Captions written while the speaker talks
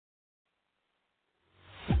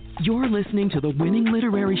You're listening to the winning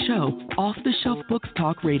literary show, Off the Shelf Books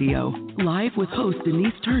Talk Radio, live with host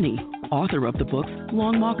Denise Turney, author of the books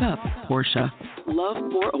Long Walk Up, Portia, Love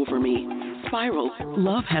Pour Over Me, Spiral,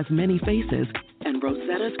 Love Has Many Faces, and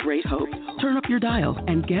Rosetta's Great Hope. Turn up your dial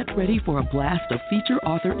and get ready for a blast of feature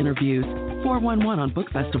author interviews, 411 on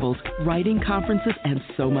book festivals, writing conferences, and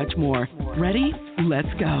so much more. Ready?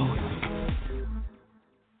 Let's go.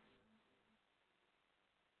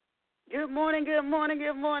 Good morning, good morning,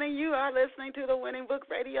 good morning. You are listening to the Winning Book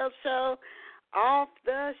Radio Show, Off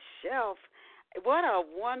the Shelf. What a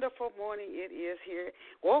wonderful morning it is here.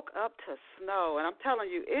 Woke up to snow, and I'm telling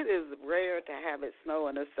you, it is rare to have it snow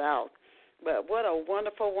in the South. But what a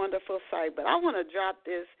wonderful, wonderful sight. But I want to drop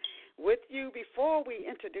this with you before we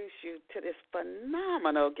introduce you to this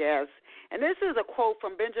phenomenal guest. And this is a quote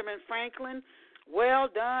from Benjamin Franklin: "Well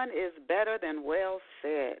done is better than well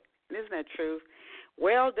said." Isn't that true?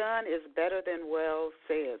 Well done is better than well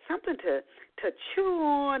said. Something to chew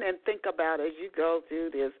on and think about as you go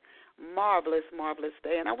through this marvelous, marvelous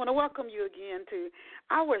day. And I want to welcome you again to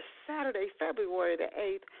our Saturday, February the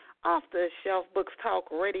 8th, Off the Shelf Books Talk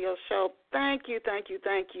Radio Show. Thank you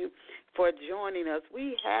for joining us.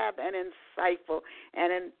 We have an insightful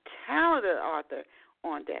and a talented author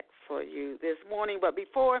on deck for you this morning. But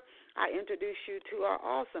before I introduce you to our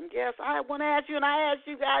awesome guest, I want to ask you, and I ask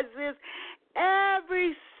you guys this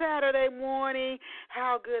every Saturday morning: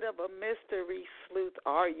 how good of a mystery sleuth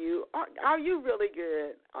are you? Are you really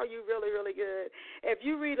good? Are you really, really good? If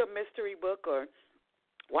you read a mystery book or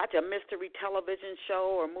watch a mystery television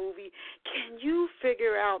show or movie, can you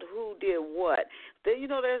figure out who did what?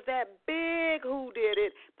 There's that big who did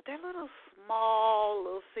it, but there are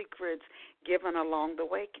little secrets given along the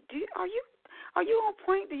way. Are you on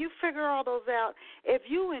point? Do you figure all those out? If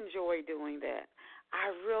you enjoy doing that, I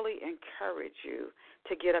really encourage you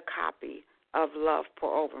to get a copy of Love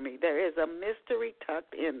Pour Over Me. There is a mystery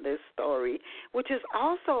tucked in this story, which is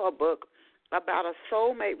also a book about a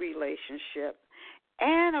soulmate relationship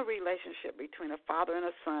and a relationship between a father and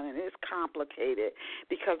a son, and it's complicated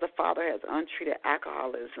because the father has untreated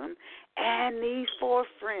alcoholism, and these four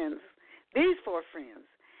friends,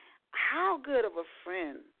 how good of a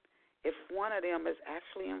friend if one of them is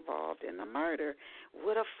actually involved in the murder?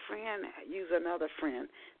 Would a friend use another friend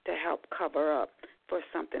to help cover up for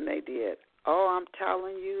something they did? Oh, I'm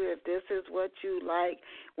telling you, if this is what you like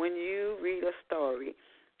when you read a story,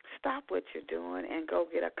 stop what you're doing and go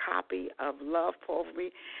get a copy of Love Pour Over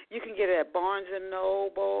Me. You can get it at Barnes &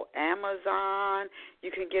 Noble, Amazon. You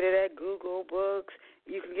can get it at Google Books.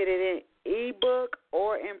 You can get it in e-book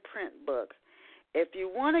or in print book. If you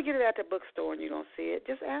want to get it at the bookstore and you don't see it,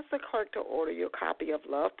 just ask the clerk to order you a copy of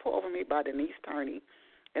Love Pour Over Me by Denise Turney,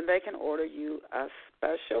 and they can order you a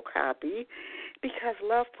special copy because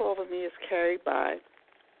Love Pour Over Me is carried by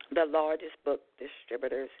the largest book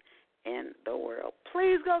distributors in the world.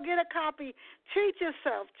 Please go get a copy. Treat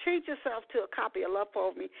yourself to a copy of Love Pour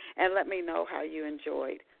Over Me, and let me know how you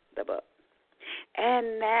enjoyed the book.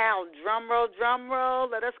 And now, drum roll,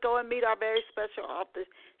 let us go and meet our very special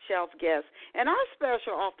off-the-shelf guest. And our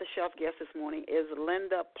special off-the-shelf guest this morning is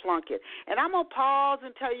Linda Plunkett. And I'm going to pause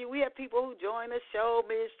and tell you, we have people who join the show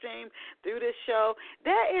midstream through this show.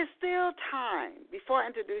 There is still time, before I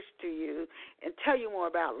introduce to you and tell you more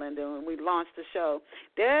about Linda when we launch the show,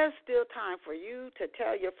 there's still time for you to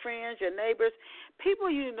tell your friends, your neighbors, people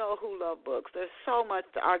you know who love books. There's so much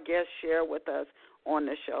that our guests share with us on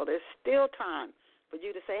the show. There's still time for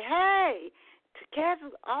you to say, hey, to catch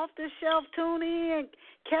Off the Shelf, tune in,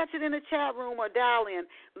 catch it in the chat room or dial in.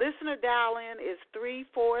 Listener dial in is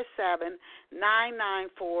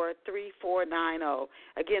 347-994-3490.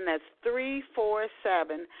 Again, that's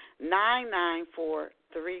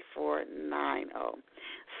 347-994-3490.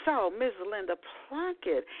 So, Ms. Linda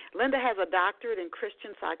Plunkett. Linda has a doctorate in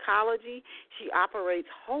Christian psychology. She operates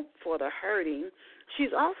Hope for the Hurting.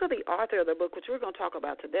 She's also the author of the book, which we're going to talk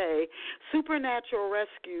about today, Supernatural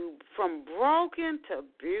Rescue: From Broken to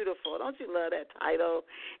Beautiful. Don't you love that title?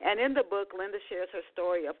 And in the book, Linda shares her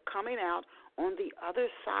story of coming out on the other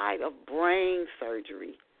side of brain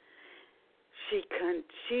surgery. She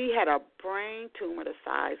had a brain tumor the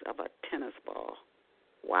size of a tennis ball.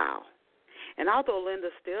 Wow. And although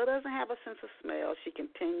Linda still doesn't have a sense of smell, she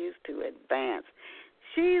continues to advance.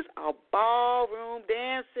 She's a ballroom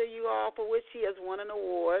dancer, you all, for which she has won an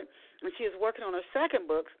award. And she is working on her second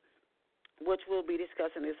book, which we'll be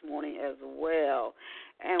discussing this morning as well.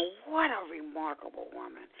 And what a remarkable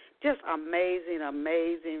woman. Just amazing,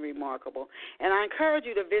 amazing, remarkable. And I encourage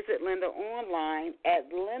you to visit Linda online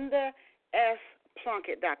at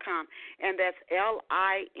lindaplunkett.com. And that's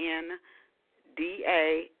LINDAS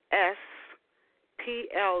Plunkett.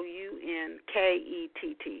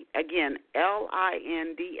 Again,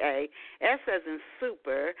 Linda, S as in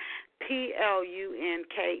super,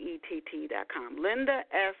 Plunkett.com.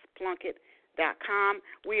 LindaSPlunkett.com.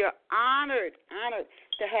 We are honored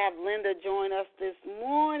to have Linda join us this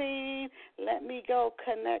morning. Let me go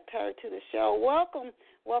connect her to the show. Welcome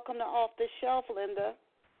to Off the Shelf, Linda.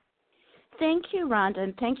 Thank you, Rhonda,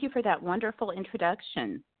 and thank you for that wonderful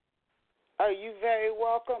introduction. Oh, you're very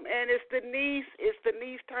welcome. And it's Denise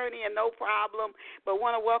Turney, and no problem, but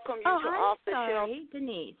want to welcome you to Off the Shelf. Oh,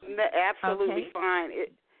 Denise. Absolutely Okay. fine.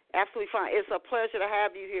 Absolutely fine. It's a pleasure to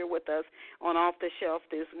have you here with us on Off the Shelf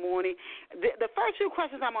this morning. The first few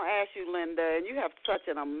questions I'm going to ask you, Linda, and you have such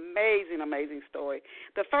an amazing story.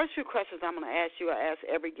 The first few questions I'm going to ask you, I ask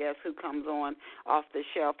every guest who comes on Off the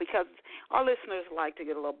Shelf because our listeners like to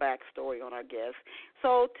get a little backstory on our guests.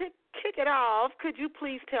 So to kick it off, could you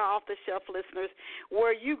please tell Off the Shelf listeners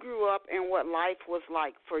where you grew up and what life was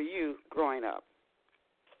like for you growing up?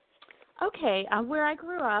 Okay, where I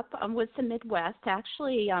grew up was the Midwest,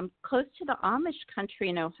 actually close to the Amish country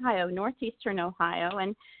in Ohio, northeastern Ohio,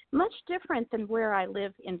 and much different than where I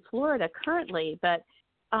live in Florida currently, but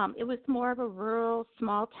it was more of a rural,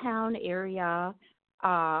 small-town area.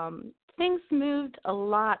 Things moved a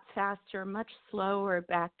lot faster, much slower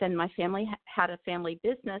back then. My family had a family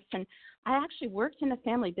business, and I actually worked in a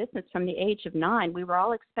family business from the age of 9. We were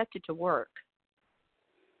all expected to work.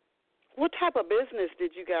 What type of business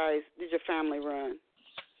did your family run?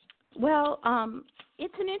 Well,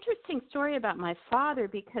 it's an interesting story about my father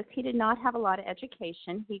because he did not have a lot of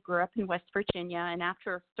education. He grew up in West Virginia, and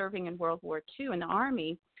after serving in World War II in the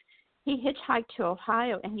Army, he hitchhiked to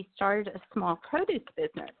Ohio, and he started a small produce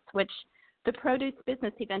business, which the produce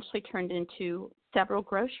business eventually turned into several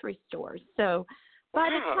grocery stores. So by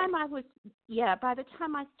the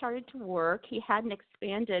time I started to work, he hadn't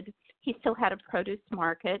expanded. He still had a produce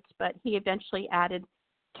market, but he eventually added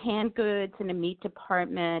canned goods and a meat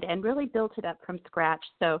department and really built it up from scratch.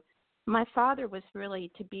 So my father was really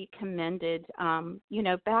to be commended.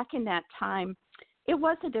 Back in that time, it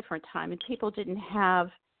was a different time, and people didn't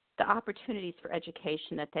have the opportunities for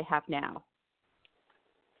education that they have now.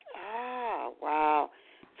 Ah, wow.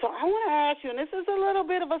 So I want to ask you, and this is a little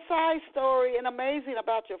bit of a side story and amazing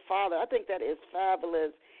about your father. I think that is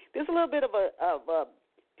fabulous. There's a little bit of a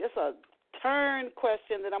turn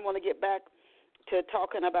question that I'm going to get back to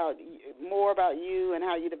talking about more about you and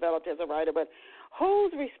how you developed as a writer. But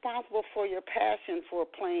who's responsible for your passion for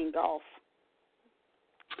playing golf?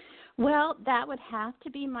 Well, that would have to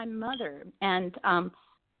be my mother. And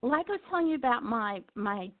like I was telling you about my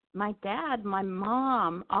dad, my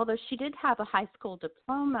mom, although she did have a high school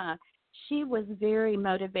diploma, she was very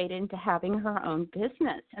motivated into having her own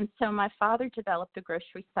business. And so my father developed the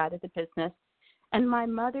grocery side of the business. And my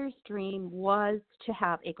mother's dream was to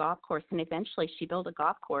have a golf course, and eventually she built a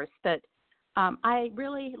golf course. But I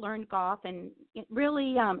really learned golf and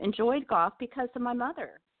really enjoyed golf because of my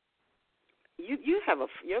mother. Your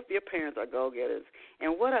parents are go-getters,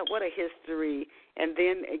 and what a history. And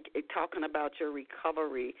then talking about your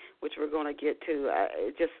recovery, which we're going to get to,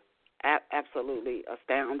 just absolutely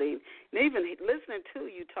astounding. And even listening to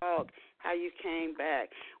you talk, how you came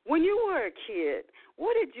back. When you were a kid,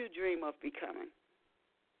 what did you dream of becoming?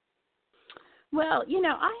 Well,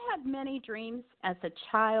 I had many dreams as a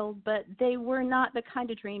child, but they were not the kind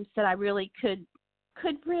of dreams that I really could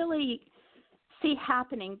really see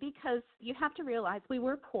happening because you have to realize we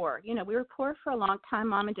were poor. We were poor for a long time.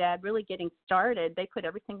 Mom and Dad really getting started. They put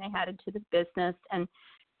everything they had into the business. And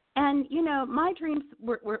my dreams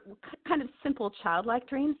were kind of simple childlike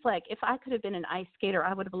dreams. Like if I could have been an ice skater,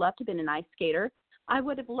 I would have loved to have been an ice skater. I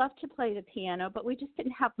would have loved to play the piano, but we just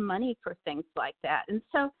didn't have money for things like that. And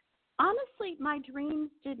so honestly, my dreams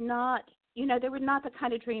did not, they were not the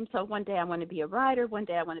kind of dreams, so one day I want to be a writer, one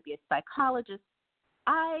day I want to be a psychologist.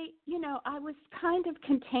 I was kind of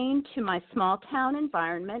contained to my small town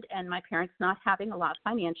environment and my parents not having a lot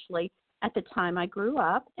financially at the time I grew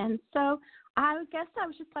up. And so I guess I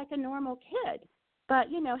was just like a normal kid. But,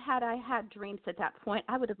 had I had dreams at that point,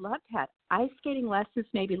 I would have loved to have ice skating lessons,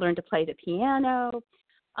 maybe learn to play the piano.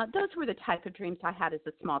 Those were the type of dreams I had as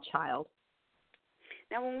a small child.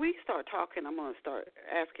 Now, when we start talking, I'm going to start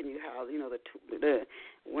asking you how,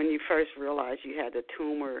 when you first realized you had the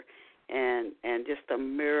tumor and just the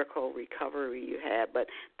miracle recovery you had. But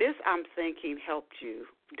this, I'm thinking, helped you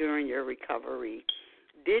during your recovery.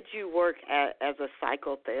 Did you work as a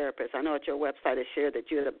psychotherapist? I know at your website it shared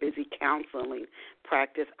that you had a busy counseling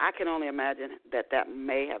practice. I can only imagine that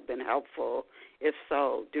may have been helpful, if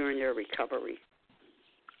so, during your recovery.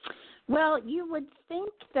 Well, you would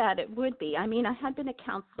think that it would be. I mean, I had been a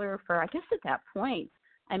counselor for, I guess at that point,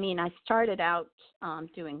 I mean, I started out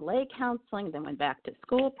doing lay counseling, then went back to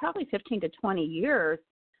school, probably 15 to 20 years.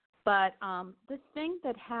 But the thing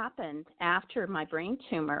that happened after my brain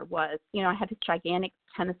tumor was, I had this gigantic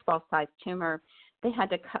tennis ball-sized tumor. They had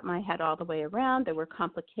to cut my head all the way around. There were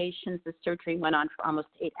complications. The surgery went on for almost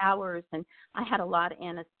 8 hours, and I had a lot of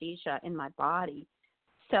anesthesia in my body.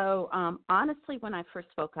 So honestly, when I first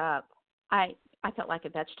woke up, I felt like a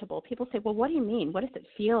vegetable. People say, well, what do you mean? What does it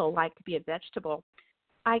feel like to be a vegetable?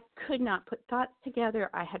 I could not put thoughts together.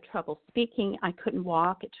 I had trouble speaking. I couldn't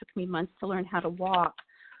walk. It took me months to learn how to walk.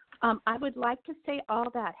 I would like to say all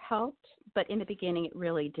that helped, but in the beginning it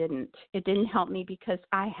really didn't. It didn't help me because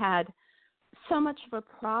I had so much of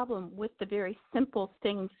a problem with the very simple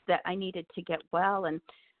things that I needed to get well. And,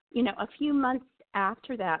 a few months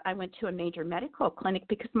after that, I went to a major medical clinic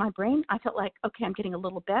because my brain, I felt like, okay, I'm getting a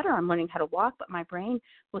little better. I'm learning how to walk, but my brain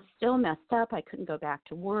was still messed up. I couldn't go back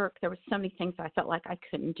to work. There were so many things I felt like I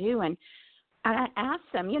couldn't do. And I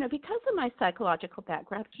asked them, because of my psychological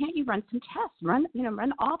background, can't you run some tests? Run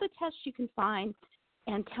all the tests you can find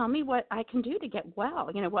and tell me what I can do to get well,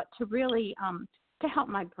 what to really to help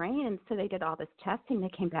my brain. And so they did all this testing. They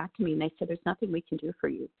came back to me and they said, there's nothing we can do for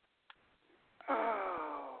you.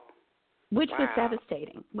 Which was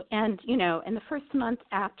devastating. And, in the first month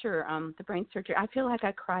after the brain surgery, I feel like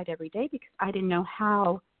I cried every day because I didn't know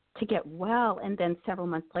how to get well. And then several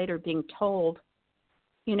months later being told,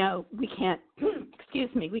 we can't,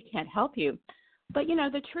 we can't help you. But,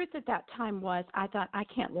 the truth at that time was I thought, I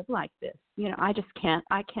can't live like this. I just can't.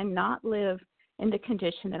 I cannot live in the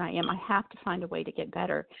condition that I am. I have to find a way to get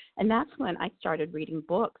better. And that's when I started reading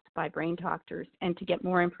books by brain doctors and to get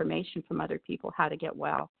more information from other people how to get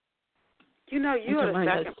well. You're to learn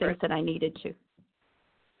the those things that I needed to.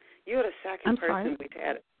 You're the second person we've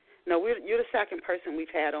had. No, you're the second person we've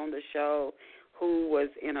had on the show who was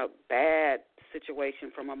in a bad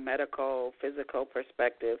situation from a medical, physical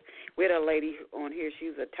perspective. We had a lady on here. She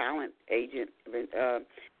was a talent agent,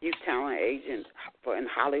 youth talent agent in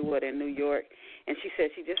Hollywood and New York. And she said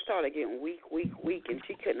she just started getting weak, and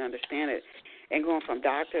she couldn't understand it. And going from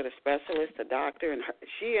doctor to specialist to doctor, and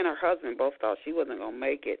she and her husband both thought she wasn't going to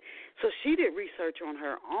make it. So she did research on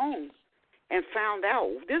her own and found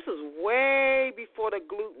out, this was way before the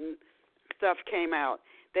gluten stuff came out,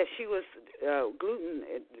 that she was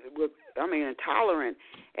intolerant,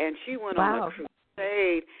 and she went on a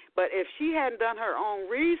crusade. But if she hadn't done her own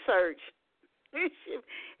research,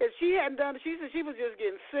 if she hadn't done it, she said she was just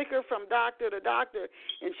getting sicker from doctor to doctor,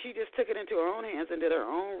 and she just took it into her own hands and did her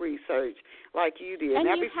own research like you did. And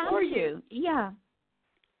now, you have to, yeah.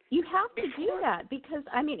 You have to do that because,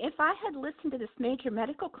 if I had listened to this major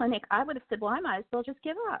medical clinic, I would have said, well, I might as well just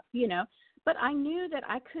give up, But I knew that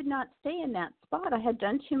I could not stay in that spot. I had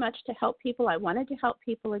done too much to help people. I wanted to help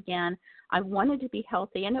people again. I wanted to be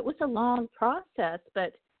healthy, and it was a long process.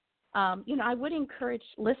 But, I would encourage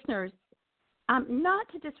listeners not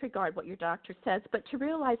to disregard what your doctor says, but to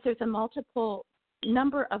realize there's a multiple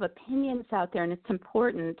number of opinions out there, and it's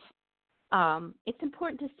important. It's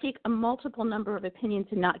important to seek a multiple number of opinions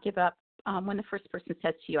and not give up when the first person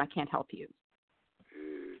says to you, I can't help you.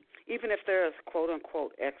 Even if they're a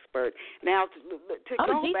quote-unquote expert. Now, to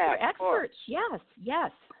go these back. Are experts,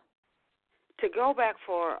 yes. To go back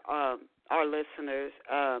for our listeners,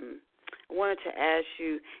 I wanted to ask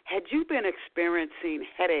you, had you been experiencing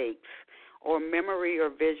headaches or memory or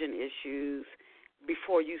vision issues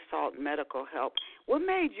before you sought medical help? What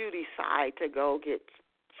made you decide to go get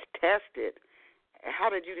tested? How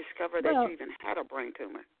did you discover that you even had a brain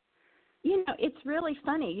tumor? It's really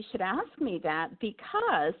funny. You should ask me that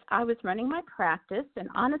because I was running my practice, and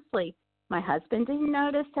honestly, my husband didn't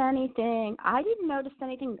notice anything. I didn't notice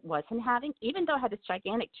anything. Wasn't having, even though I had this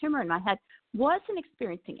gigantic tumor in my head, wasn't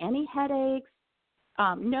experiencing any headaches,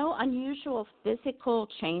 no unusual physical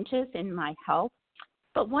changes in my health.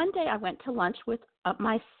 But one day I went to lunch with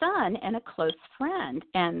my son and a close friend,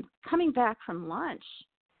 and coming back from lunch,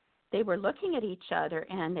 they were looking at each other,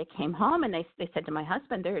 and they came home, and they said to my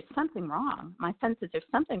husband, there is something wrong. My son says, there's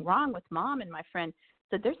something wrong with Mom, and my friend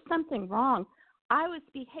said, there's something wrong. I was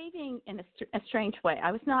behaving in a strange way.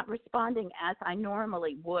 I was not responding as I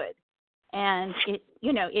normally would. And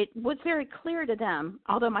it was very clear to them,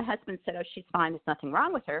 although my husband said, oh, she's fine, there's nothing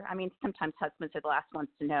wrong with her. Sometimes husbands are the last ones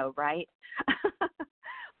to know, right?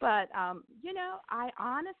 But, I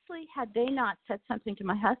honestly, had they not said something to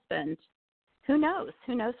my husband, who knows?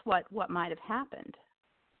 Who knows what might have happened?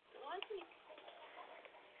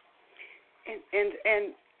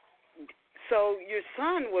 And so your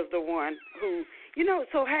son was the one who,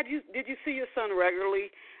 so did you see your son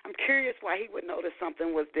regularly I'm curious why he would notice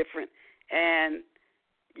something was different and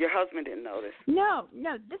your husband didn't notice. No,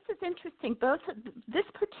 this is interesting. This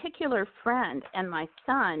particular friend and my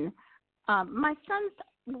son's,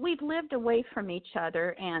 we've lived away from each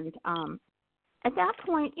other, and at that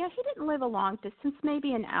point, he didn't live a long distance,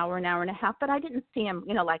 maybe an hour and a half, but I didn't see him,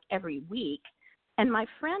 like every week. And my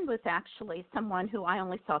friend was actually someone who I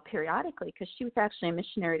only saw periodically because she was actually a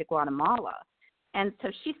missionary to Guatemala. And so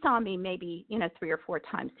she saw me maybe, 3 or 4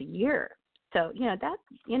 times a year. So, that,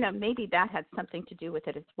 maybe that had something to do with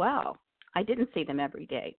it as well. I didn't see them every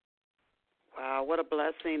day. Wow, what a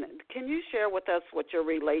blessing. Can you share with us what your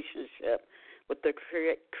relationship with the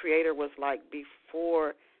Creator was like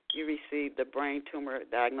before you received the brain tumor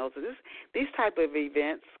diagnosis? These type of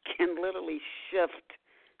events can literally shift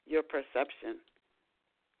your perception.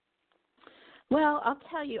 Well, I'll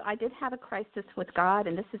tell you, I did have a crisis with God,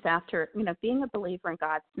 and this is after, being a believer in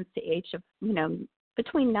God since the age of,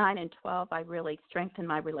 between 9 and 12, I really strengthened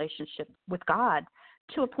my relationship with God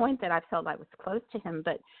to a point that I felt I was close to him.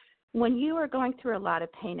 But when you are going through a lot of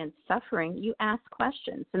pain and suffering, you ask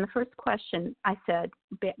questions. And the first question I said,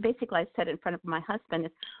 basically I said in front of my husband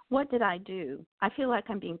is, what did I do? I feel like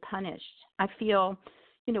I'm being punished. I feel,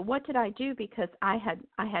 what did I do? Because I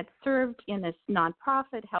had served in this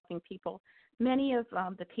nonprofit helping people. Many of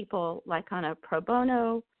the people, like on a pro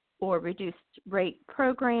bono or reduced rate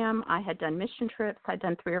program, I had done mission trips. I'd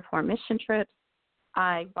done 3 or 4 mission trips.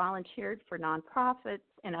 I volunteered for nonprofits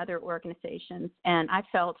and other organizations, and I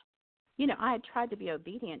felt, I had tried to be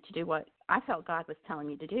obedient to do what I felt God was telling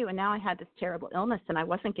me to do, and now I had this terrible illness, and I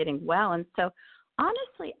wasn't getting well. And so,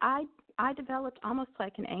 honestly, I developed almost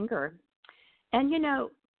like an anger. And,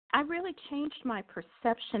 I really changed my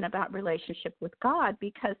perception about relationship with God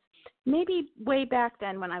because maybe way back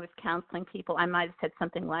then when I was counseling people, I might have said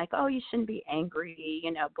something like, oh, you shouldn't be angry,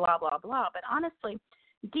 blah, blah, blah. But honestly,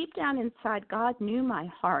 deep down inside, God knew my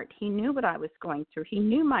heart. He knew what I was going through. He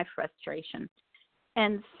knew my frustration.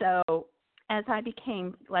 And so as I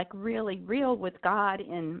became like really real with God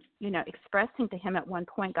and, expressing to him at one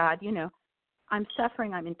point, God, I'm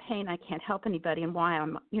suffering, I'm in pain, I can't help anybody, and why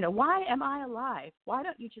am I alive? Why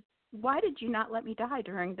did you not let me die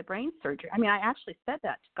during the brain surgery? I mean, I actually said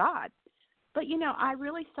that to God. But, I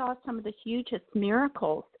really saw some of the hugest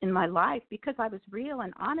miracles in my life because I was real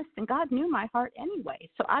and honest, and God knew my heart anyway.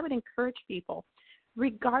 So I would encourage people,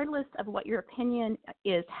 regardless of what your opinion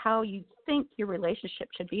is, how you think your relationship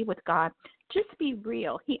should be with God, just be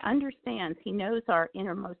real. He understands. He knows our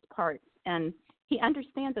innermost parts, and he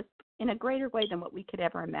understands us in a greater way than what we could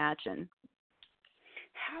ever imagine.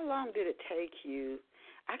 How long did it take you?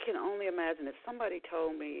 I can only imagine if somebody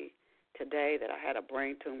told me today that I had a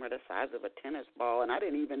brain tumor the size of a tennis ball and I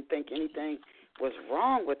didn't even think anything was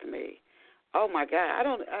wrong with me. Oh my God, I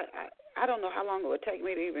don't know how long it would take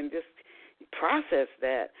me to even just process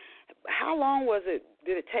that. How long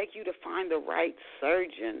did it take you to find the right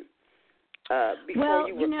surgeon before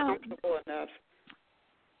you were comfortable enough?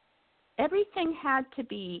 Everything had to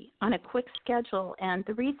be on a quick schedule, and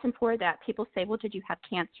the reason for that, people say, well, did you have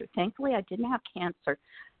cancer? Thankfully, I didn't have cancer.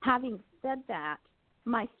 Having said that,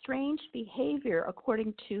 my strange behavior,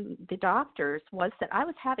 according to the doctors, was that I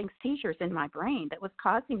was having seizures in my brain that was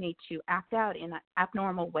causing me to act out in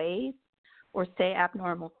abnormal ways or say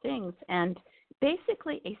abnormal things. And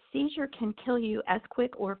basically, a seizure can kill you as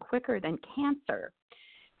quick or quicker than cancer.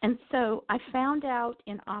 And so I found out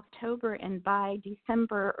in October, and by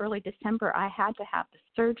early December, I had to have the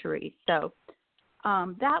surgery. So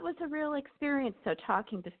that was a real experience. So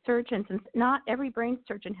talking to surgeons, and not every brain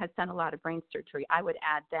surgeon has done a lot of brain surgery. I would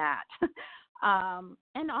add that.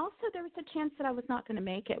 And also there was a chance that I was not going to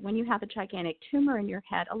make it. When you have a gigantic tumor in your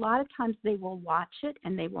head, a lot of times they will watch it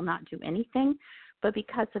and they will not do anything. But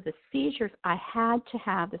because of the seizures, I had to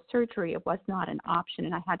have the surgery. It was not an option,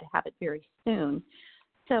 and I had to have it very soon.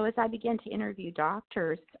 So as I began to interview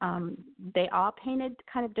doctors, they all painted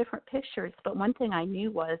kind of different pictures, but one thing I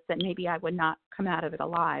knew was that maybe I would not come out of it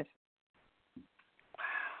alive. Wow,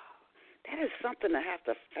 that is something to have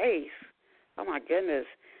to face. Oh my goodness,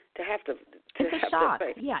 to have to it's a shock.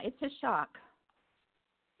 Yeah, it's a shock.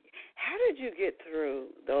 How did you get through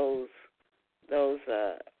those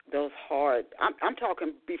hard? I'm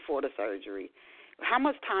talking before the surgery. How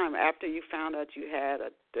much time after you found out you had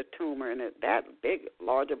the tumor and that big,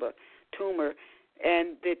 large of a tumor,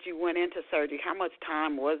 and that you went into surgery, how much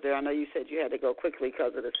time was there? I know you said you had to go quickly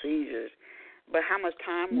because of the seizures, but how much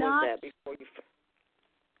time was that before you?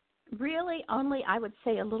 Really, only I would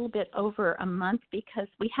say a little bit over a month because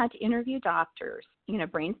we had to interview doctors,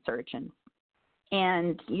 brain surgeons,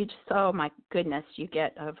 and oh my goodness, you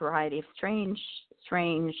get a variety of strange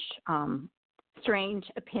strange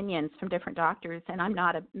opinions from different doctors, and I'm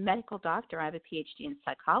not a medical doctor. I have a PhD in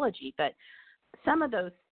psychology, but some of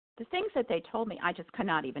the things that they told me, I just could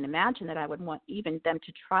not even imagine that I would want even them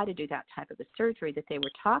to try to do that type of a surgery that they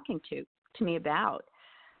were talking to me about.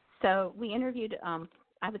 So we interviewed,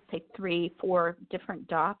 I would say 3-4 different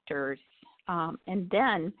doctors, and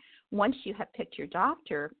then once you have picked your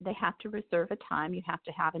doctor, they have to reserve a time. You have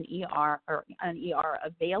to have an ER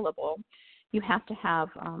available. You have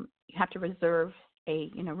to reserve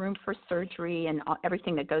a room for surgery and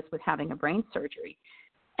everything that goes with having a brain surgery.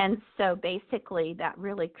 And so basically that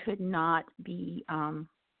really could not be done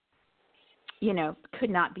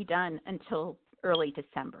until early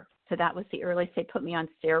December. So that was the earliest. They put me on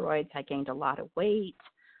steroids. I gained a lot of weight.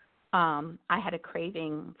 I had a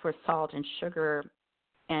craving for salt and sugar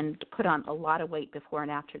and put on a lot of weight before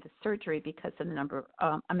and after the surgery because of the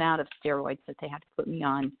amount of steroids that they had to put me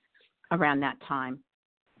on around that time.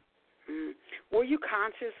 Were you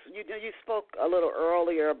conscious? You spoke a little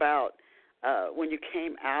earlier about when you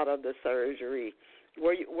came out of the surgery.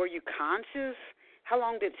 Were you conscious? How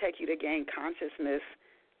long did it take you to gain consciousness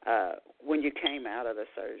when you came out of the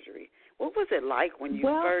surgery? What was it like when you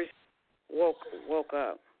first woke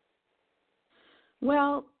up?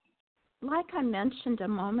 Well, like I mentioned a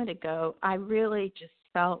moment ago, I really just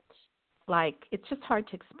felt like it's just hard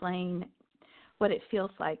to explain what it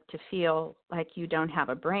feels like to feel like you don't have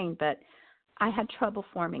a brain, but I had trouble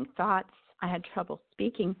forming thoughts. I had trouble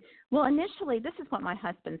speaking. Well, initially, this is what my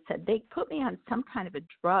husband said. They put me on some kind of a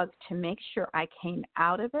drug to make sure I came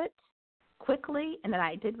out of it quickly and that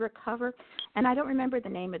I did recover. And I don't remember the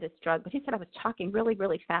name of this drug, but he said I was talking really,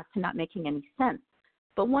 really fast and not making any sense.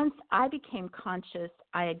 But once I became conscious,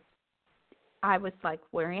 I was like,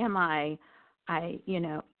 where am I? I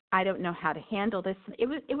don't know how to handle this. It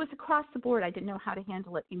was across the board. I didn't know how to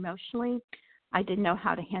handle it emotionally. I didn't know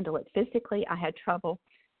how to handle it physically. I had trouble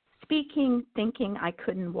speaking, thinking. I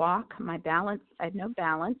couldn't walk. I had no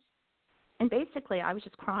balance. And basically, I was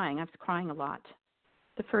just crying. I was crying a lot.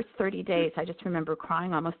 The first 30 days, I just remember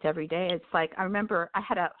crying almost every day. It's like I remember I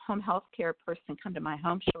had a home health care person come to my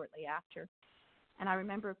home shortly after. And I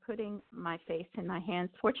remember putting my face in my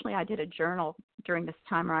hands. Fortunately, I did a journal during this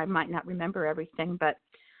time, or I might not remember everything. But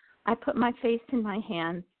I put my face in my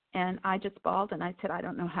hands, and I just bawled, and I said, I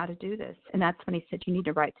don't know how to do this. And that's when he said, you need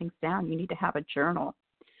to write things down. You need to have a journal.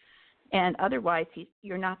 And otherwise,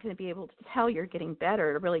 you're not going to be able to tell you're getting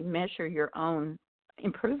better, to really measure your own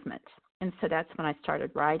improvement. And so that's when I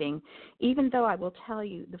started writing, even though I will tell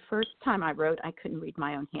you the first time I wrote, I couldn't read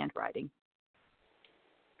my own handwriting.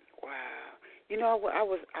 Wow.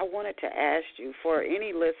 I wanted to ask you, for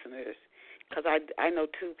any listeners, because I know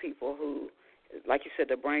 2 people who, like you said,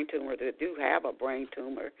 the brain tumor, that do have a brain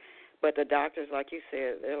tumor, but the doctors, like you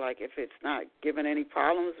said, they're like, if it's not giving any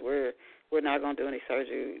problems, we're not going to do any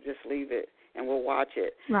surgery. Just leave it, and we'll watch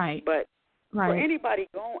it. Right. But for anybody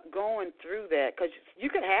going through that, because you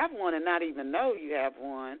could have one and not even know you have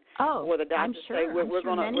one. Oh, or the doctors I'm sure. say we're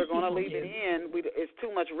going to leave do. it in. It's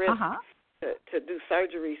too much risk to do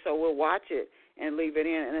surgery, so we'll watch it and leave it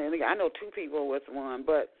in. And I know 2 people with one,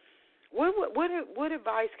 but what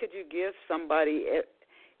advice could you give somebody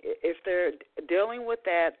if they're dealing with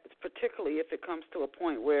that, particularly if it comes to a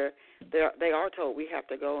point where they are told we have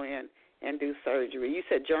to go in and do surgery? You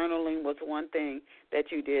said journaling was one thing that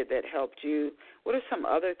you did that helped you. What are some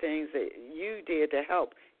other things that you did to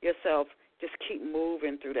help yourself just keep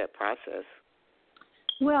moving through that process?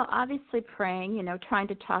 Well, obviously praying, trying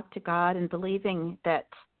to talk to God and believing that,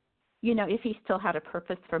 if he still had a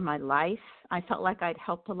purpose for my life. I felt like I'd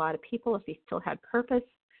helped a lot of people. If he still had purpose,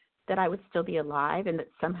 that I would still be alive and that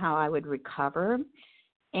somehow I would recover.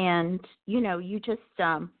 And, you just,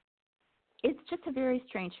 it's just a very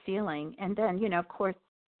strange feeling. And then, of course,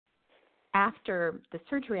 after the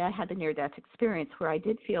surgery, I had the near-death experience where I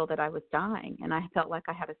did feel that I was dying, and I felt like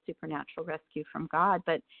I had a supernatural rescue from God.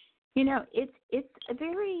 But, it's a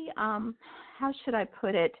very, how should I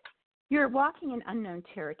put it? You're walking in unknown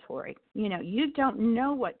territory. You don't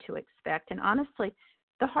know what to expect. And honestly,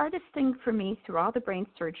 the hardest thing for me through all the brain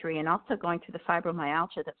surgery and also going through the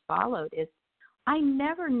fibromyalgia that followed is I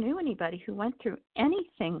never knew anybody who went through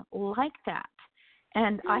anything like that.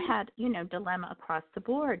 And I had, dilemma across the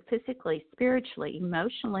board, physically, spiritually,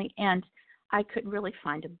 emotionally, and I couldn't really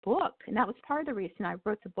find a book. And that was part of the reason I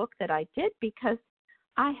wrote the book that I did, because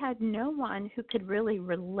I had no one who could really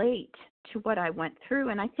relate to what I went through.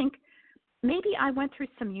 And I think maybe I went through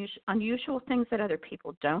some unusual things that other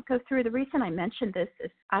people don't go through. The reason I mentioned this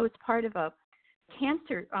is I was part of a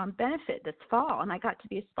cancer benefit this fall, and I got to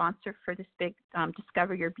be a sponsor for this big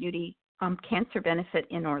Discover Your Beauty cancer benefit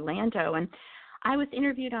in Orlando. And I was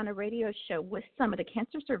interviewed on a radio show with some of the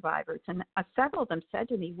cancer survivors, and several of them said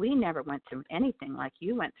to me, we never went through anything like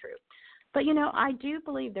you went through. But, I do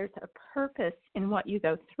believe there's a purpose in what you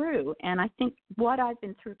go through, and I think what I've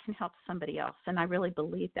been through can help somebody else, and I really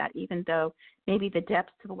believe that, even though maybe the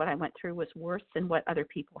depths of what I went through was worse than what other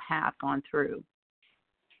people have gone through.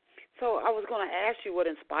 So I was going to ask you what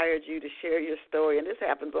inspired you to share your story, and this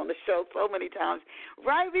happens on the show so many times.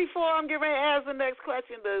 Right before I'm getting ready to ask the next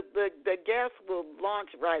question, the guest will launch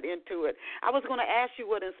right into it. I was going to ask you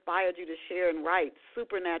what inspired you to share and write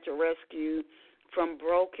Supernatural Rescue from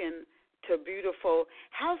Broken to Beautiful.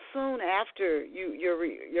 How soon after your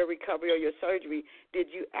recovery or your surgery did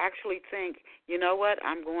you actually think, you know what,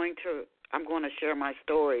 I'm going to share my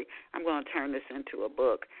story. I'm going to turn this into a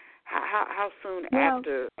book. How soon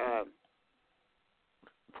after?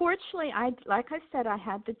 Fortunately, like I said, I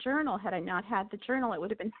had the journal. Had I not had the journal, it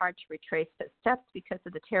would have been hard to retrace the steps because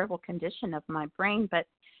of the terrible condition of my brain. But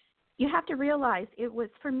you have to realize it was,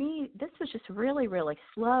 for me, this was just really, really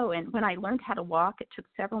slow. And when I learned how to walk, it took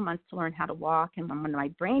several months to learn how to walk. And when my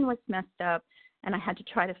brain was messed up, and I had to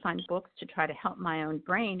try to find books to try to help my own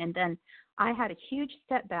brain. And then I had a huge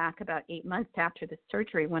setback about 8 months after the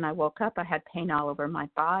surgery. When I woke up, I had pain all over my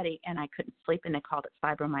body, and I couldn't sleep, and they called it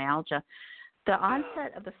fibromyalgia. The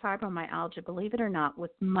onset of the fibromyalgia, believe it or not, was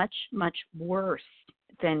much, much worse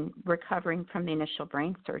than recovering from the initial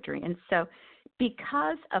brain surgery. And so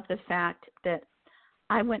because of the fact that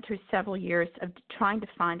I went through several years of trying to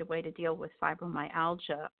find a way to deal with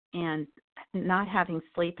fibromyalgia and not having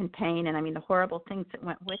sleep and pain, and I mean the horrible things that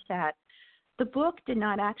went with that, the book did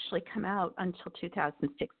not actually come out until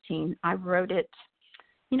 2016. I wrote it,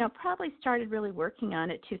 probably started really working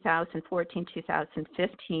on it 2014,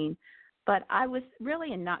 2015, but I was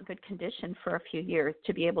really in not good condition for a few years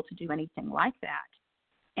to be able to do anything like that.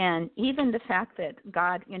 And even the fact that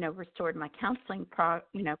God, restored my counseling,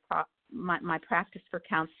 my practice for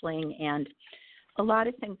counseling, and a lot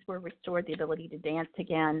of things were restored, the ability to dance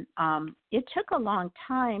again. It took a long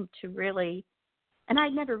time to really, and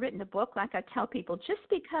I'd never written a book. Like I tell people, just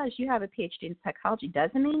because you have a PhD in psychology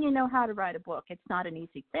doesn't mean you know how to write a book. It's not an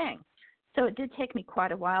easy thing. So it did take me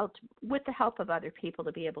quite a while, with the help of other people,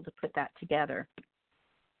 to be able to put that together.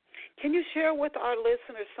 Can you share with our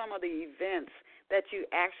listeners some of the events that you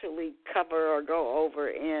actually cover or go over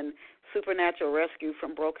in Supernatural Rescue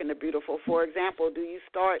from Broken to Beautiful? For example, do you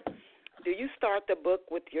start the book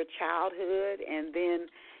with your childhood and then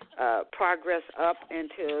progress up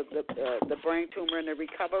into the brain tumor and the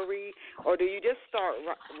recovery, or do you just start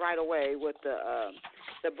right away with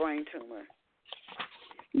the brain tumor?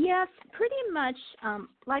 Yes, pretty much.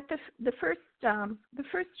 Like the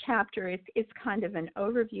first chapter is kind of an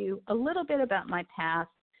overview, a little bit about my past,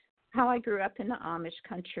 how I grew up in the Amish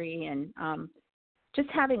country, and just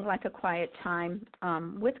having like a quiet time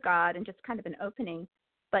with God, and just kind of an opening.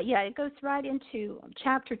 But yeah, it goes right into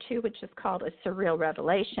chapter 2, which is called A Surreal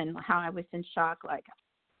Revelation, how I was in shock. Like,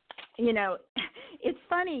 it's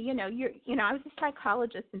funny, I was a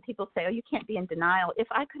psychologist, and people say, oh, you can't be in denial. If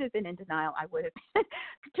I could have been in denial, I would have been.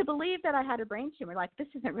 To believe that I had a brain tumor, like, this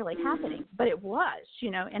isn't really happening. But it was,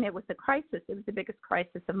 and it was a crisis. It was the biggest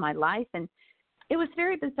crisis of my life. And it was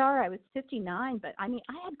very bizarre. I was 59, but I mean,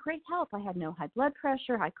 I had great health. I had no high blood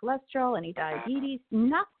pressure, high cholesterol, any diabetes,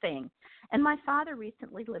 nothing. And my father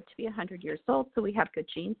recently lived to be 100 years old, so we have good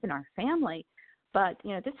genes in our family. But,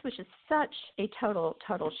 this was just such a total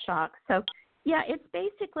shock. So, yeah, it's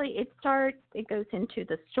basically, it goes into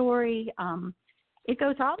the story. It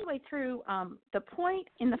goes all the way through the point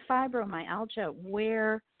in the fibromyalgia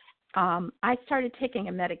where I started taking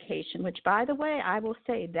a medication, which, by the way, I will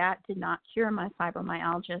say that did not cure my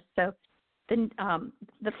fibromyalgia. So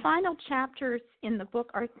the final chapters in the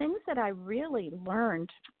book are things that I really learned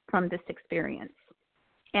from this experience,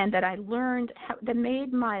 and that I learned that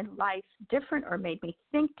made my life different or made me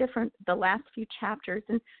think different the last few chapters.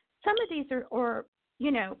 And some of these are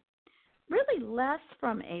really less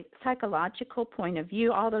from a psychological point of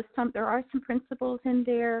view, although there are some principles in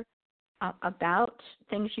there about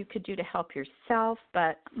things you could do to help yourself,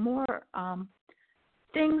 but more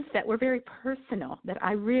things that were very personal that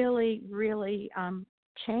I really, really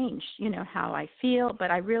changed, how I feel.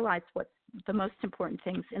 But I realized what the most important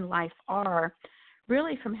things in life are,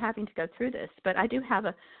 really, from having to go through this. But I do have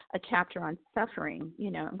a chapter on suffering.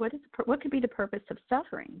 What could be the purpose of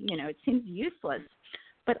suffering? It seems useless.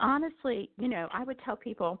 But honestly, I would tell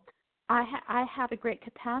people I have a great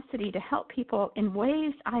capacity to help people in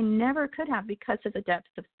ways I never could have because of the depth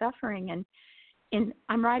of suffering. And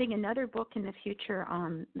I'm writing another book in the future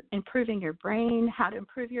on improving your brain, how to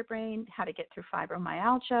improve your brain, how to get through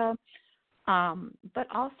fibromyalgia. But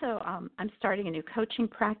also, I'm starting a new coaching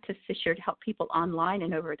practice this year to help people online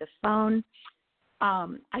and over the phone.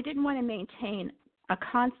 I didn't want to maintain a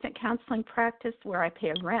constant counseling practice where I pay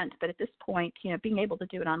a rent, but at this point, being able to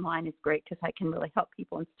do it online is great because I can really help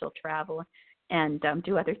people and still travel and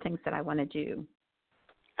do other things that I want to do.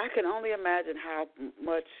 I can only imagine how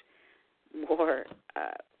much more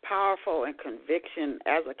powerful and conviction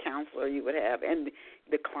as a counselor you would have, and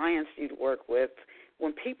the clients you'd work with,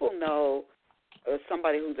 when people know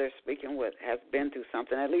somebody who they're speaking with has been through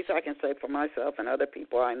something. At least I can say for myself and other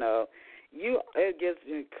people I know, it gives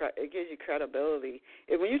you credibility.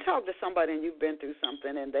 When you talk to somebody and you've been through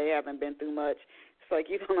something and they haven't been through much, it's like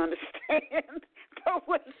you don't understand.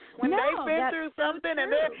 But when they've been through something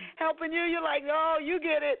and they're helping you, you're like, oh, you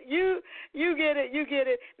get it, you get it, you get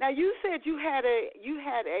it. Now you said you had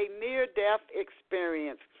a near-death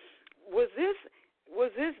experience. Was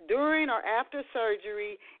this during or after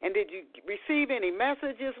surgery? And did you receive any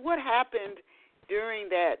messages? What happened during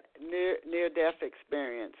that near-death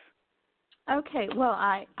experience? Okay, well,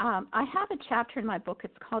 I have a chapter in my book.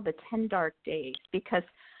 It's called The 10 Dark Days because,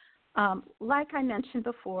 like I mentioned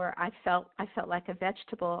before, I felt like a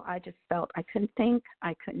vegetable. I just felt I couldn't think,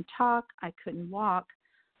 I couldn't talk, I couldn't walk.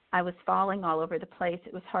 I was falling all over the place.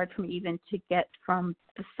 It was hard for me even to get from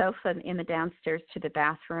the sofa in the downstairs to the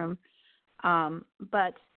bathroom.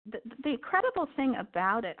 But the incredible thing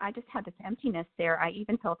about it, I just had this emptiness there. I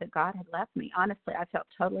even felt that God had left me. Honestly, I felt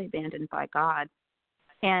totally abandoned by God.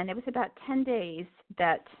 And it was about 10 days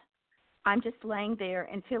that I'm just laying there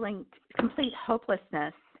and feeling complete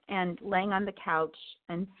hopelessness and laying on the couch.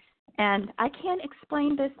 And I can't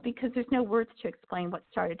explain this because there's no words to explain what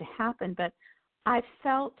started to happen, but I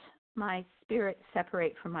felt my spirit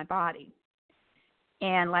separate from my body.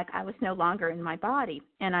 And like I was no longer in my body.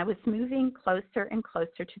 And I was moving closer and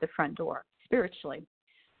closer to the front door, spiritually.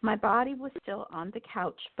 My body was still on the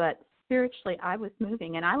couch, but spiritually I was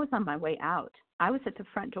moving, and I was on my way out. I was at the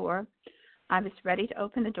front door. I was ready to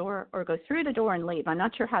open the door or go through the door and leave. I'm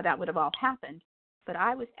not sure how that would have all happened, but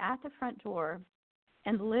I was at the front door,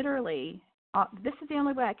 and literally, this is the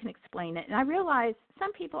only way I can explain it. And I realize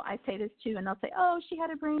some people I say this to, and they'll say, oh, she had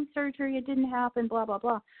a brain surgery, it didn't happen, blah, blah,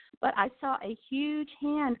 blah. But I saw a huge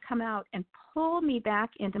hand come out and pull me back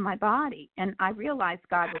into my body, and I realized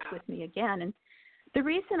God was with me again. And the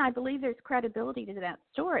reason I believe there's credibility to that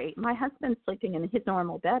story, my husband's sleeping in his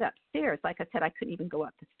normal bed upstairs. Like I said, I couldn't even go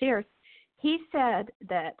up the stairs. He said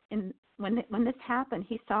that when this happened,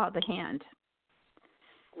 he saw the hand.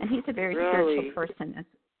 And he's a very spiritual person.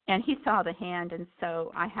 And he saw the hand, and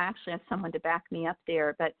so I actually have someone to back me up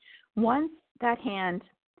there. But once that hand,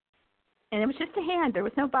 and it was just a hand, there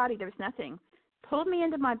was no body, there was nothing, pulled me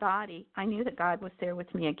into my body, I knew that God was there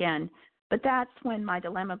with me again. But that's when my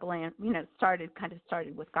dilemma, started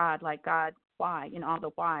with God, like, God, why? All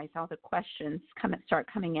the whys, all the questions start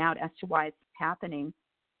coming out as to why it's happening.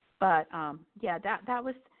 But, that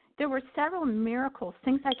was, there were several miracles,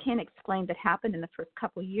 things I can't explain that happened in the first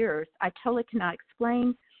couple of years. I totally cannot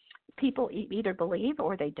explain. People either believe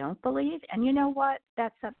or they don't believe. And you know what?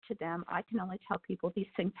 That's up to them. I can only tell people these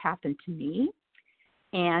things happen to me.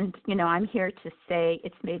 And, I'm here to say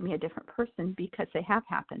it's made me a different person because they have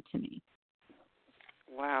happened to me.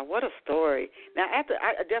 Wow, what a story. Now,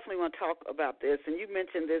 I definitely want to talk about this, and you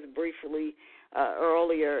mentioned this briefly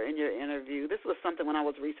earlier in your interview. This was something when I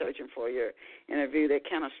was researching for your interview that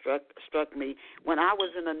kind of struck me. When I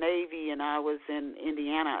was in the Navy and I was in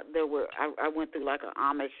Indiana, I went through like an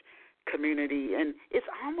Amish community, and it's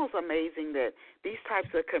almost amazing that these types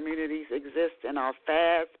of communities exist in our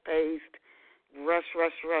fast-paced, rush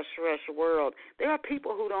world. There are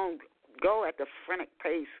people who don't go at the frenetic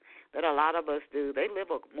pace that a lot of us do. They live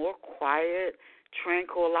a more quiet,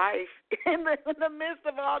 tranquil life in the midst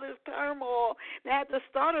of all this turmoil. Now, at the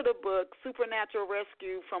start of the book, Supernatural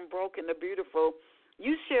Rescue from Broken to Beautiful,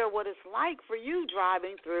 you share what it's like for you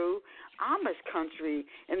driving through Amish country.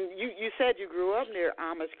 And you said you grew up near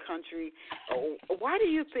Amish country. Why do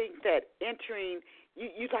you think that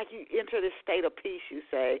you enter this state of peace, you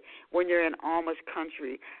say, when you're in Amish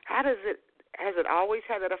country? Has it always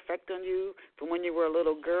had that effect on you from when you were a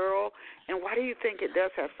little girl? And why do you think it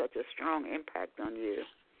does have such a strong impact on you?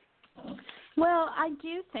 Well, I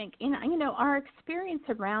do think, our experience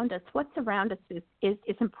around us, what's around us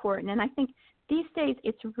is important. And I think these days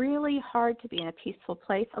it's really hard to be in a peaceful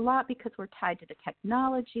place, a lot because we're tied to the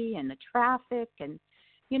technology and the traffic and,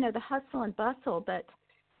 the hustle and bustle. But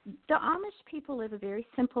the Amish people live a very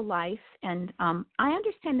simple life, and I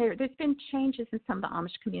understand there's been changes in some of the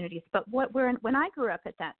Amish communities, but when I grew up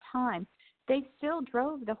at that time, they still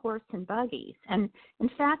drove the horse and buggies. And in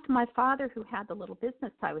fact, my father, who had the little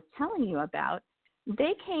business I was telling you about,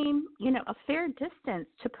 they came, a fair distance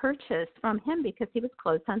to purchase from him because he was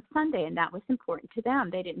closed on Sunday, and that was important to them.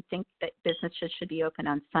 They didn't think that businesses should be open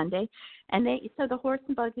on Sunday. And so the horse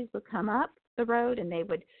and buggies would come up the road, and they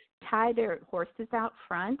would tie their horses out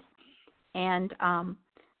front. And,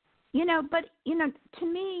 to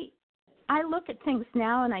me, I look at things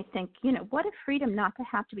now and I think, what a freedom not to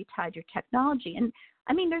have to be tied to your technology. And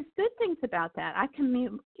I mean, there's good things about that. I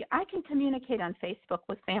can communicate on Facebook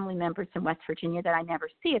with family members in West Virginia that I never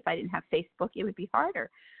see. If I didn't have Facebook, it would be harder.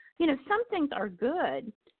 Some things are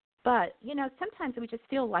good, but, sometimes we just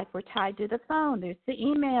feel like we're tied to the phone. There's the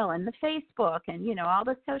email and the Facebook and, all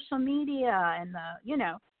the social media and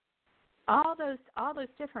the, all those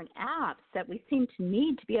different apps that we seem to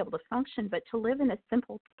need to be able to function, but to live in a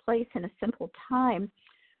simple place in a simple time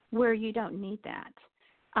where you don't need that.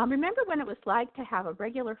 Remember when it was like to have a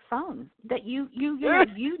regular phone that you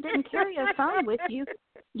didn't carry a phone with you.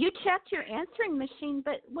 You checked your answering machine,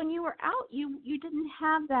 but when you were out, you didn't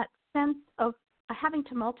have that sense of having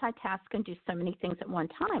to multitask and do so many things at one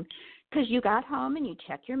time because you got home and you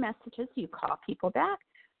check your messages, you call people back,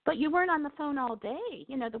 but you weren't on the phone all day,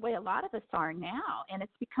 the way a lot of us are now, and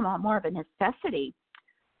it's become more of a necessity.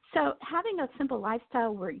 So having a simple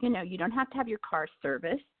lifestyle where, you don't have to have your car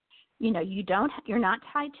serviced, you're not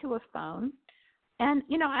tied to a phone. And,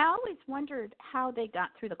 I always wondered how they got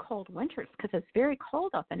through the cold winters because it's very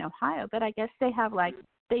cold up in Ohio, but I guess they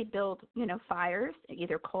build, fires,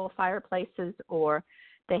 either coal fireplaces or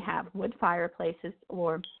they have wood fireplaces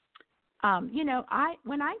or,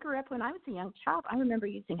 when I grew up, when I was a young child, I remember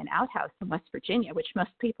using an outhouse in West Virginia, which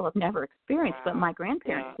most people have never experienced, but my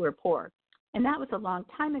grandparents were poor. And that was a long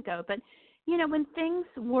time ago. But, when things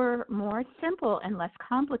were more simple and less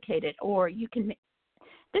complicated, or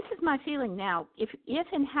this is my feeling now, if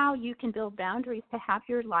and how you can build boundaries to have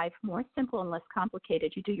your life more simple and less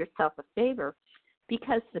complicated, you do yourself a favor,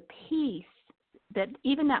 because the peace,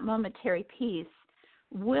 even that momentary peace,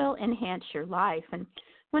 will enhance your life. And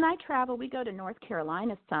when I travel, we go to North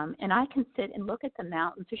Carolina some, and I can sit and look at the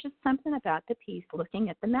mountains. There's just something about the peace, looking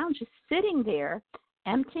at the mountains, just sitting there,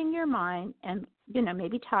 emptying your mind and,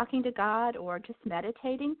 maybe talking to God or just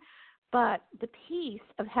meditating. But the peace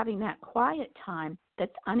of having that quiet time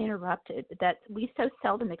that's uninterrupted, that we so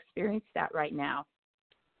seldom experience that right now.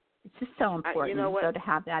 It's just so important, to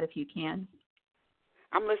have that if you can.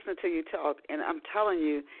 I'm listening to you talk, and I'm telling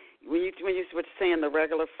you, when you were saying the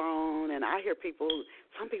regular phone, and I hear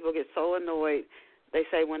some people get so annoyed. They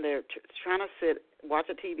say when they're trying to watch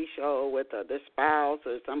a TV show with their spouse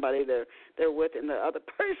or somebody they're with, and the other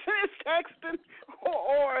person is texting,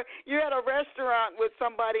 or you're at a restaurant with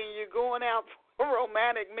somebody and you're going out for a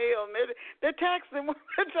romantic meal, and they're texting when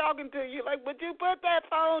they're talking to you, like, would you put that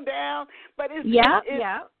phone down? But it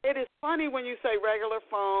is funny when you say regular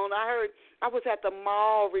phone. I was at the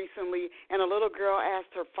mall recently, and a little girl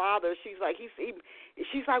asked her father. She's like,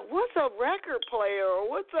 what's a record player, or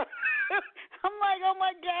what's a? I'm like, oh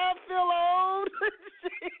my God, I feel old.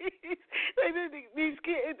 These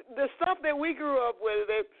kids, the stuff that we grew up with,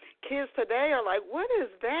 the kids today are like, what is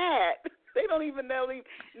that? They don't even know,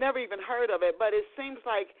 never even heard of it. But it seems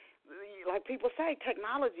like people say,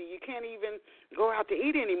 technology. You can't even go out to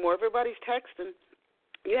eat anymore. Everybody's texting.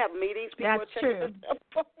 You have meetings. People are checking their cell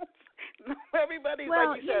phones. Everybody's,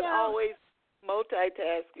 like you said, always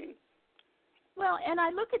multitasking. Well, and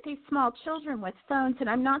I look at these small children with phones, and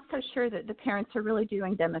I'm not so sure that the parents are really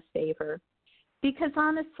doing them a favor. Because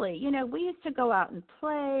honestly, we used to go out and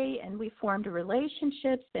play, and we formed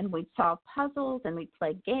relationships, and we'd solve puzzles, and we'd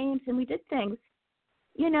play games, and we did things,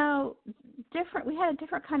 different. We had a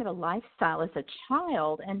different kind of a lifestyle as a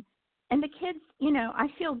child, and the kids, I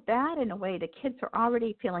feel bad in a way. The kids are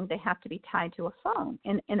already feeling they have to be tied to a phone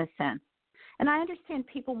in a sense. And I understand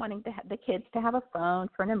people wanting the kids to have a phone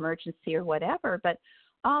for an emergency or whatever, but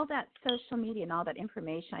all that social media and all that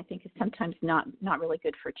information, I think, is sometimes not really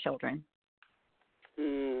good for children.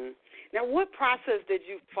 Now, what process did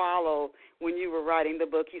you follow when you were writing the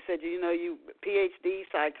book? You said, you PhD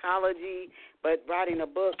psychology, but writing a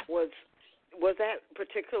book, was that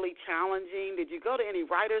particularly challenging? Did you go to any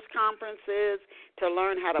writers' conferences to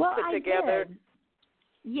learn how to put together? Did.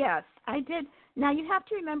 Yes, I did. Now, you have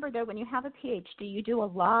to remember, though, when you have a PhD, you do a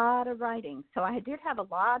lot of writing. So I did have a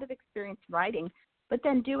lot of experience writing, but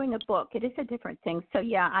then doing a book, it is a different thing. So,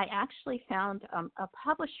 yeah, I actually found a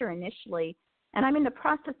publisher initially, and I'm in the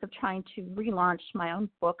process of trying to relaunch my own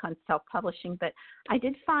book on self-publishing, but I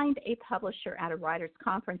did find a publisher at a writers'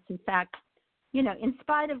 conference. In fact, in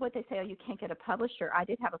spite of what they say, you can't get a publisher, I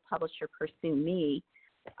did have a publisher pursue me.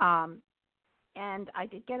 and I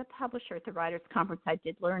did get a publisher at the Writers' Conference. I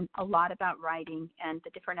did learn a lot about writing and the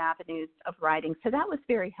different avenues of writing, so that was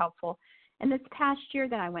very helpful. And this past year,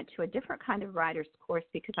 then I went to a different kind of writer's course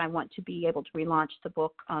because I want to be able to relaunch the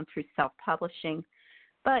book through self-publishing.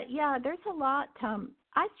 But, yeah, there's a lot.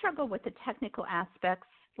 I struggle with the technical aspects,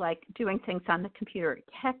 like doing things on the computer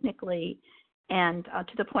technically, and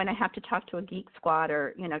to the point I have to talk to a geek squad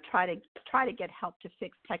or, try to get help to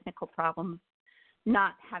fix technical problems,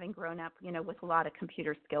 not having grown up, with a lot of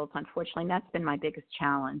computer skills, unfortunately. And that's been my biggest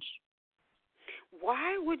challenge.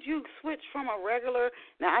 Why would you switch from a regular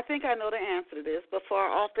 – now, I think I know the answer to this, but for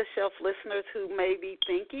our off-the-shelf listeners who may be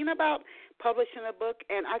thinking about publishing a book,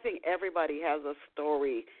 and I think everybody has a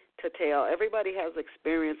story to tell. Everybody has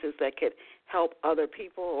experiences that could help other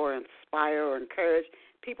people or inspire or encourage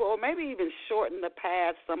people, or maybe even shorten the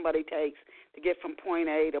path somebody takes to get from point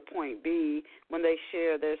A to point B when they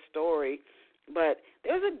share their story. But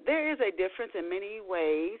there is a difference in many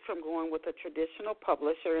ways from going with a traditional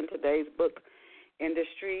publisher in today's book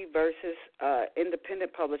industry versus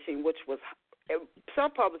independent publishing, which was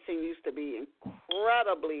self-publishing used to be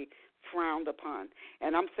incredibly frowned upon.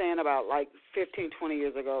 And I'm saying about like 15, 20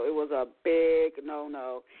 years ago, it was a big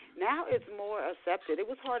no-no. Now it's more accepted. It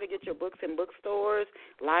was hard to get your books in bookstores,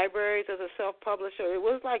 libraries as a self-publisher. It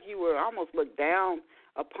was like you were almost looked down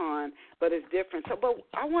upon, but it's different. So, but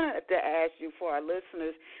I wanted to ask you, for our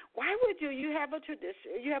listeners, why would you have a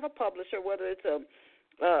tradition, you have a publisher, whether it's a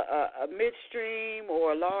midstream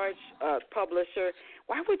or a large publisher,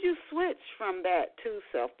 why would you switch from that to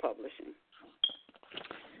self-publishing?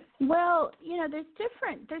 Well, there's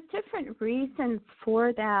different reasons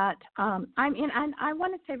for that. I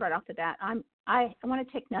want to say right off the bat, I want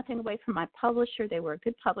to take nothing away from my publisher. They were a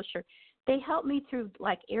good publisher. They helped me through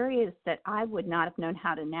like areas that I would not have known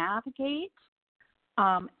how to navigate.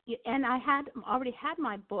 And I had already had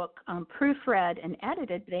my book proofread and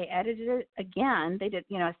edited. They edited it again. They did,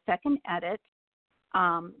 a second edit.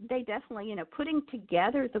 They definitely, putting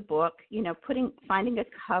together the book, finding a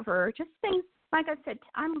cover, just things. Like I said,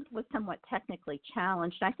 I was somewhat technically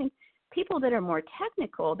challenged. I think people that are more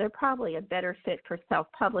technical, they're probably a better fit for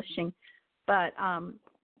self-publishing. But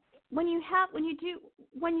when you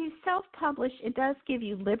self-publish, it does give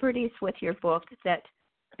you liberties with your book that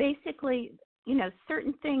basically,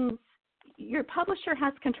 certain things, your publisher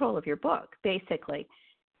has control of your book, basically.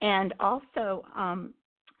 And also,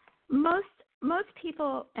 most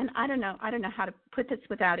people, and I don't know how to put this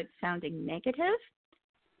without it sounding negative,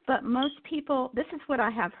 but most people, this is what I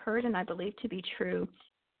have heard and I believe to be true,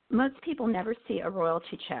 most people never see a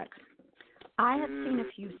royalty check. I have seen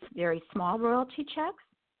a few very small royalty checks,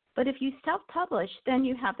 but if you self-publish, then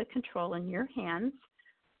you have the control in your hands.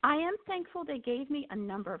 I am thankful they gave me a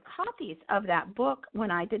number of copies of that book when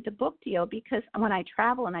I did the book deal, because when I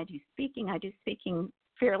travel and I do speaking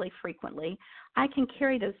fairly frequently. I can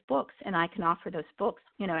carry those books and I can offer those books,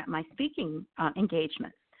 at my speaking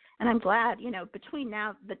engagements. And I'm glad, between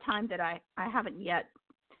now, the time that I haven't yet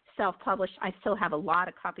self-published, I still have a lot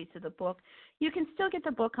of copies of the book. You can still get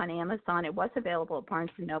the book on Amazon. It was available at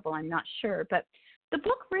Barnes & Noble, I'm not sure. But the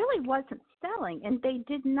book really wasn't selling, and they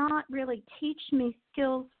did not really teach me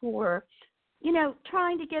skills for,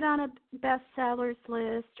 trying to get on a bestsellers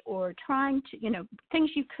list or trying to,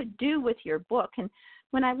 things you could do with your book. And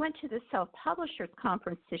when I went to the Self-Publishers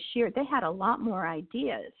Conference this year, they had a lot more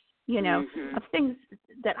ideas, of things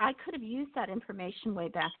that I could have used that information way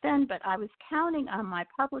back then, but I was counting on my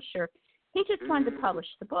publisher. He just wanted to publish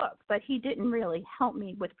the book, but he didn't really help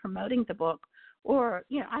me with promoting the book. Or,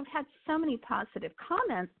 I've had so many positive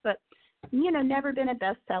comments, but, never been a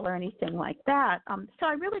bestseller or anything like that. So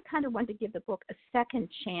I really kind of wanted to give the book a second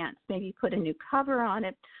chance, maybe put a new cover on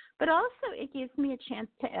it, but also it gives me a chance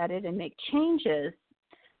to edit and make changes.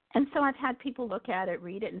 And so I've had people look at it,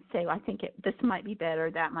 read it, and say, I think this might be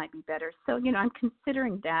better, that might be better. So, I'm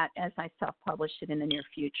considering that as I self-publish it in the near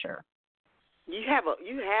future. You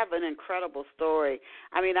have an incredible story.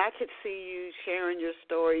 I mean, I could see you sharing your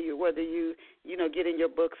story, whether you getting your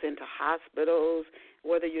books into hospitals,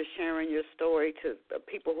 whether you're sharing your story to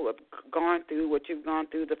people who have gone through what you've gone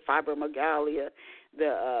through, the fibromyalgia,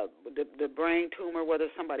 the brain tumor, whether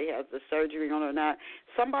somebody has the surgery on or not.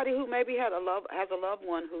 Somebody who maybe has a loved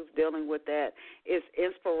one who's dealing with that is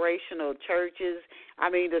inspirational. Churches,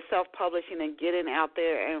 the self-publishing and getting out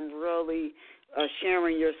there and really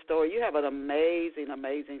sharing your story. You have an amazing,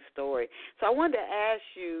 amazing story. So I wanted to ask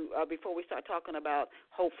you, before we start talking about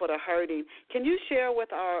Hope for the Hurting, can you share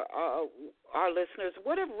with our listeners,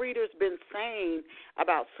 what have readers been saying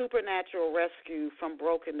about supernatural rescue from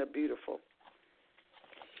broken to beautiful?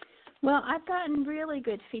 Well, I've gotten really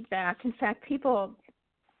good feedback. In fact, people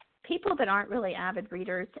people that aren't really avid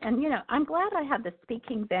readers, and, I'm glad I have the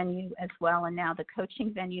speaking venue as well and now the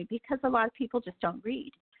coaching venue, because a lot of people just don't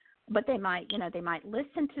read. But they might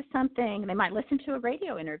listen to something, they might listen to a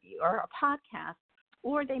radio interview or a podcast,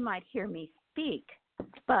 or they might hear me speak.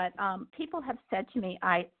 But people have said to me,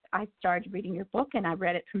 I started reading your book and I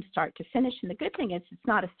read it from start to finish. And the good thing is it's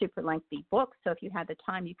not a super lengthy book, so if you had the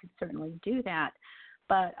time, you could certainly do that.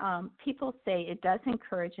 But people say it does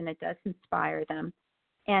encourage and it does inspire them.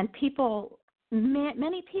 And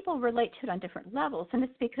many people relate to it on different levels. And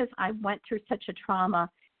it's because I went through such a trauma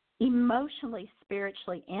emotionally,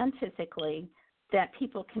 spiritually, and physically that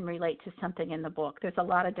people can relate to something in the book. There's a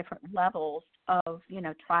lot of different levels of,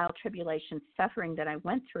 trial, tribulation, suffering that I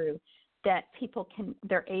went through that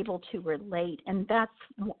they're able to relate. And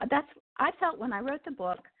that's I felt when I wrote the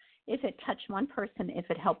book, if it touched one person, if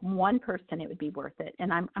it helped one person, it would be worth it.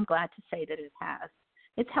 And I'm glad to say that it has.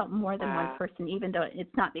 It's helped more than one person, even though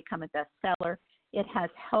it's not become a bestseller. It has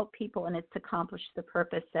helped people, and it's accomplished the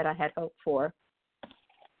purpose that I had hoped for.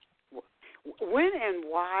 When and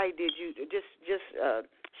why did you just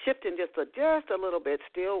shifting just a little bit,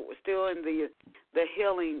 still in the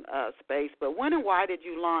healing space? But when and why did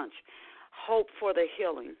you launch Hope for the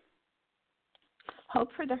Healing? Hope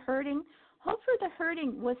for the Hurting. Hope for the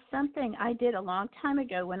Hurting was something I did a long time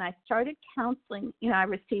ago when I started counseling. I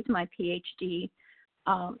received my PhD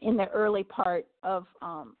in the early part of,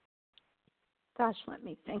 let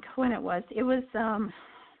me think when it was. It was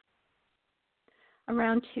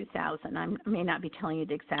around 2000. I may not be telling you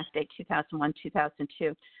the exact date, 2001,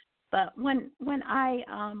 2002. But when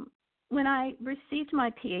I received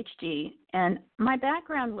my PhD, and my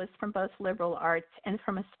background was from both liberal arts and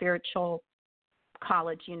from a spiritual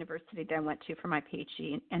college university that I went to for my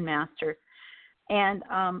PhD and master's. And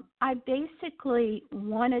I basically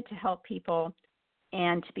wanted to help people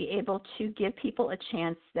and to be able to give people a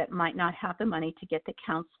chance that might not have the money to get the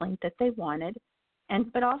counseling that they wanted,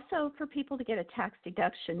 but also for people to get a tax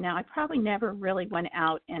deduction. Now, I probably never really went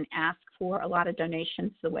out and asked for a lot of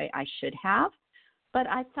donations the way I should have, but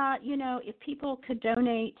I thought, if people could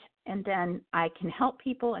donate and then I can help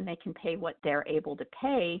people and they can pay what they're able to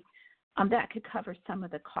pay, that could cover some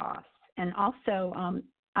of the costs. And also,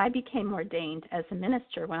 I became ordained as a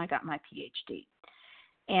minister when I got my PhD.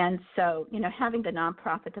 And so, having the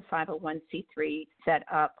nonprofit, the 501c3 set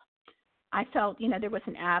up, I felt, there was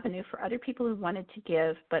an avenue for other people who wanted to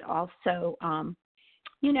give, but also,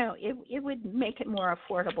 it would make it more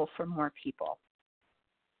affordable for more people.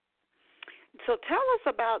 So tell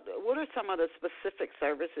us about what are some of the specific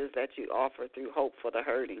services that you offer through Hope for the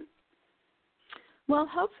Hurting? Well,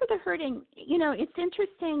 Hope for the Hurting, it's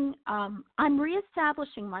interesting. I'm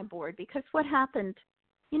reestablishing my board because what happened,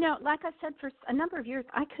 like I said, for a number of years,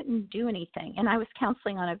 I couldn't do anything. And I was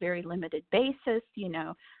counseling on a very limited basis.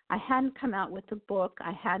 I hadn't come out with a book.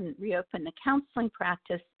 I hadn't reopened the counseling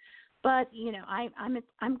practice. But,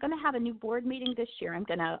 I'm going to have a new board meeting this year. I'm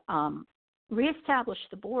going to reestablish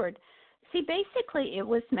the board. See, basically, it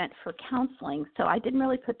was meant for counseling. So I didn't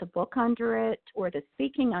really put the book under it or the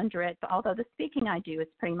speaking under it. Although the speaking I do is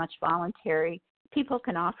pretty much voluntary. People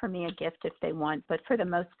can offer me a gift if they want. But for the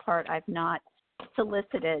most part, I've not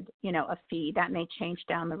solicited, a fee. That may change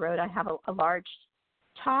down the road. I have a large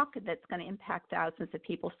talk that's going to impact thousands of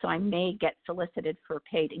people, so I may get solicited for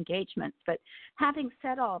paid engagements. But having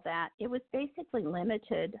said all that, it was basically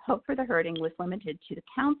limited. Hope for the Hurting was limited to the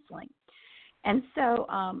counseling. And so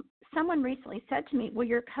someone recently said to me, well,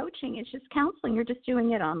 your coaching is just counseling. You're just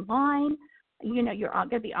doing it online. You're going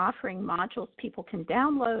to be offering modules people can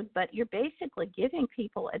download, but you're basically giving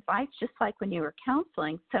people advice just like when you were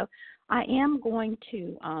counseling. So I am going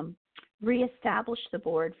to reestablish the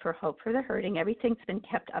board for Hope for the Hurting. Everything's been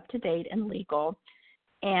kept up to date and legal.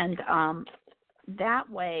 And that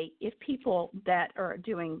way, if people that are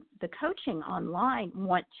doing the coaching online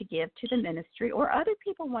want to give to the ministry, or other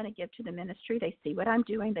people want to give to the ministry, they see what I'm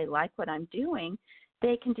doing, they like what I'm doing,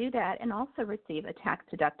 they can do that and also receive a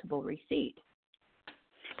tax-deductible receipt.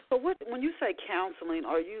 But when you say counseling,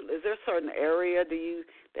 is there a certain area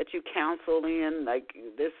that you counsel in? Like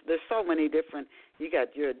there's so many different. You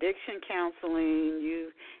got your addiction counseling. You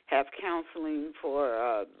have counseling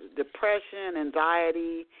for depression,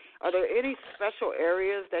 anxiety. Are there any special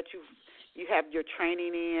areas that you have your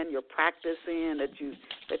training in, your practice in that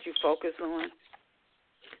you focus on?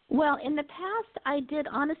 Well, in the past, I did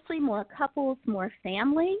honestly more couples, more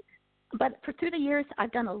family. But through the years,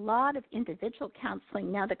 I've done a lot of individual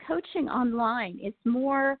counseling. Now, the coaching online is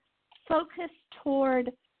more focused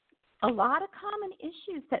toward a lot of common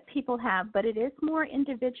issues that people have, but it is more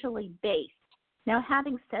individually based. Now,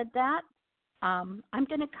 having said that, I'm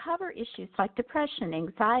going to cover issues like depression,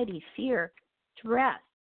 anxiety, fear, stress.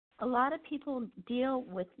 A lot of people deal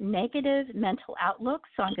with negative mental outlook,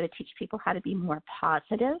 so I'm going to teach people how to be more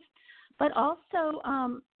positive, but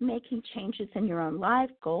also making changes in your own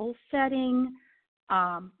life, goal setting,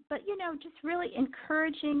 but, just really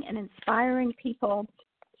encouraging and inspiring people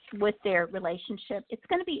with their relationship. It's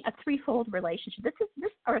going to be a threefold relationship.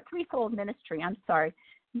 Or a threefold ministry, I'm sorry.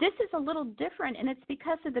 This is a little different, and it's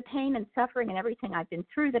because of the pain and suffering and everything I've been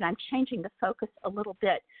through that I'm changing the focus a little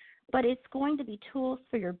bit. But it's going to be tools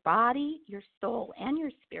for your body, your soul, and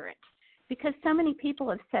your spirit. Because so many people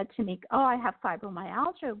have said to me, oh, I have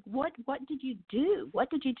fibromyalgia. What did you do? What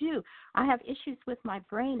did you do? I have issues with my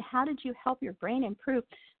brain. How did you help your brain improve?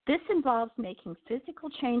 This involves making physical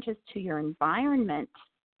changes to your environment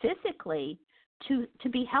physically to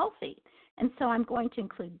be healthy. And so I'm going to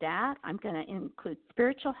include that. I'm going to include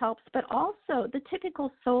spiritual helps, but also the typical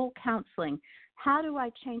soul counseling. How do I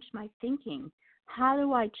change my thinking? How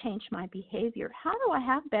do I change my behavior? How do I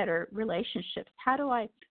have better relationships? How do I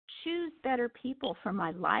choose better people for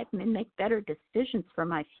my life and make better decisions for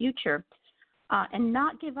my future and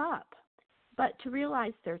not give up, but to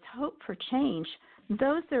realize there's hope for change?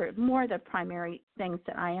 Those are more the primary things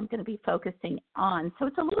that I am going to be focusing on. So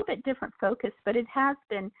it's a little bit different focus, but it has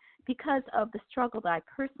been because of the struggle that I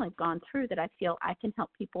personally have gone through that I feel I can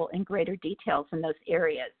help people in greater details in those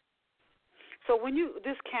areas. So when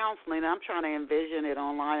this counseling, I'm trying to envision it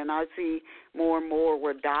online, and I see more and more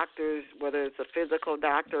where doctors, whether it's a physical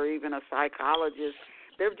doctor or even a psychologist,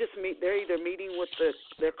 they're either meeting with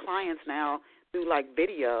their clients now through like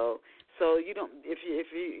video. So you don't, if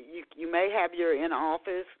you may have your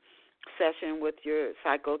in-office session with your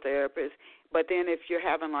psychotherapist, but then if you're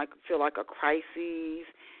having feel like a crisis,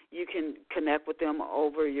 you can connect with them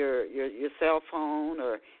over your cell phone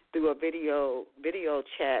or through a video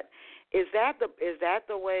chat. Is that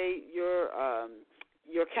the way your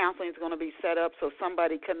counseling is going to be set up? So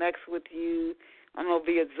somebody connects with you, I don't know,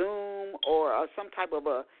 via Zoom or some type of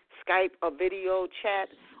a Skype, a video chat,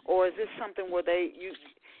 or is this something where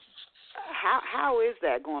how is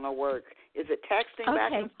that going to work? Is it texting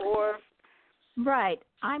back and forth? Right.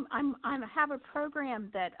 I have a program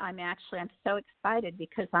that I'm so excited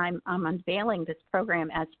because I'm unveiling this program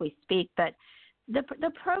as we speak. But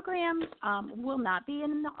the program will not be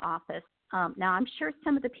in the office. Now, I'm sure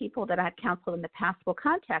some of the people that I've counseled in the past will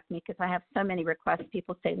contact me because I have so many requests.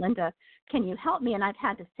 People say, Linda, can you help me? And I've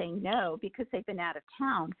had to say no because they've been out of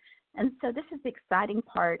town. And so this is the exciting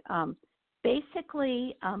part.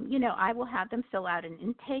 Basically, I will have them fill out an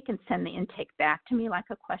intake and send the intake back to me like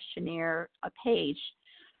a questionnaire, a page.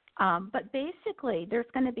 But basically, there's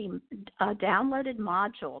going to be a downloaded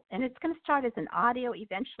module, and it's going to start as an audio.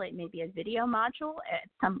 Eventually, it may be a video module at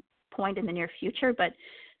some point in the near future. But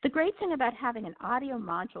the great thing about having an audio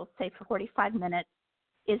module, say for 45 minutes,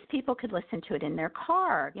 is people could listen to it in their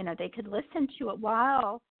car. They could listen to it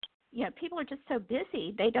while, people are just so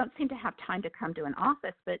busy. They don't seem to have time to come to an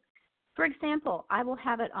office. But for example, I will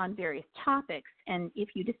have it on various topics, and if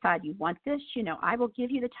you decide you want this, I will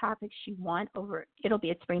give you the topics you want it'll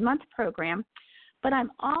be a 3-month program, but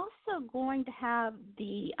I'm also going to have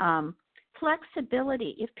the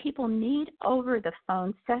flexibility if people need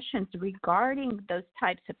over-the-phone sessions regarding those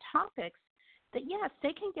types of topics, that yes,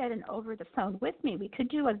 they can get an over-the-phone with me. We could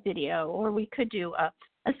do a video, or we could do a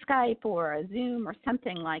Skype or a Zoom or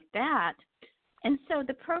something like that. And so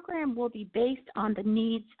the program will be based on the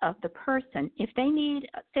needs of the person. If they need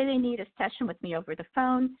a session with me over the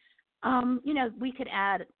phone, we could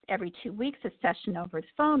add every 2 weeks a session over the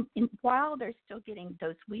phone while they're still getting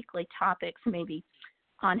those weekly topics, maybe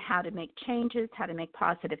on how to make changes, how to make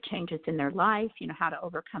positive changes in their life, how to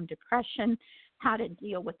overcome depression, how to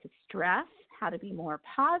deal with the stress, how to be more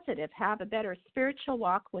positive, have a better spiritual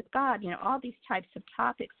walk with God, all these types of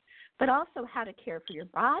topics, but also how to care for your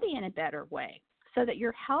body in a better way, so that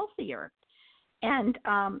you're healthier. And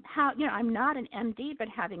I'm not an MD, but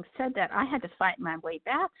having said that, I had to fight my way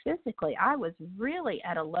back physically. I was really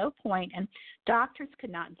at a low point, and doctors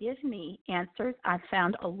could not give me answers. I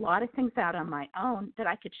found a lot of things out on my own that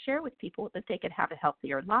I could share with people that they could have a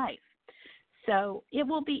healthier life. So it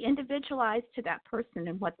will be individualized to that person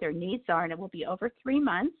and what their needs are, and it will be over 3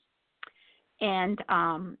 months. And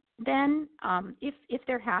then if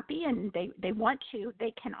they're happy and they want to,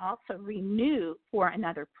 they can also renew for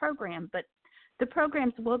another program. But the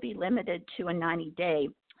programs will be limited to a 90-day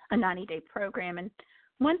program. And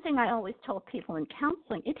one thing I always told people in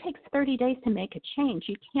counseling, it takes 30 days to make a change.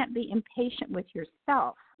 You can't be impatient with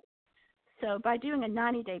yourself. So by doing a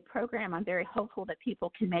 90-day program, I'm very hopeful that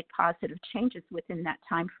people can make positive changes within that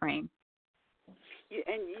time frame.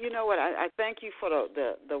 And you know what? I thank you for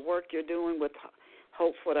the work you're doing with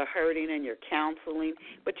Hope for the Hurting and your counseling.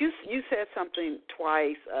 But you said something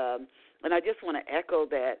twice, and I just want to echo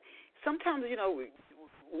that. Sometimes,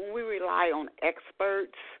 when we rely on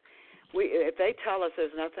experts, if they tell us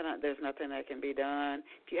there's nothing that can be done.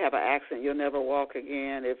 If you have an accident, you'll never walk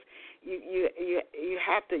again. If you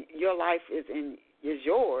have to, your life is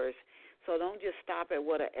yours. So don't just stop at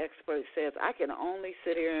what an expert says. I can only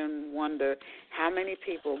sit here and wonder how many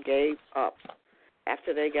people gave up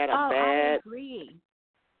after they got a bad I agree.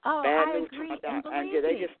 Oh, bad I news agree. from a doctor, And and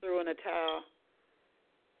they just threw in a towel.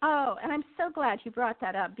 Oh, and I'm so glad you brought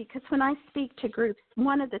that up, because when I speak to groups,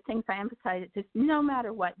 one of the things I emphasize is no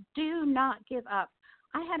matter what, do not give up.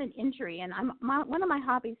 I had an injury, and one of my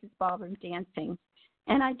hobbies is ballroom dancing.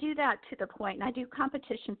 And I do that to the point, and I do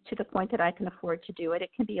competitions to the point that I can afford to do it. It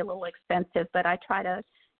can be a little expensive, but I try to,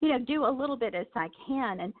 do a little bit as I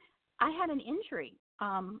can. And I had an injury,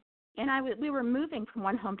 and we were moving from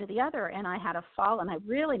one home to the other, and I had a fall, and I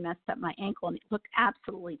really messed up my ankle, and it looked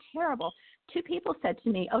absolutely terrible. 2 people said to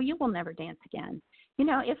me, "Oh, you will never dance again."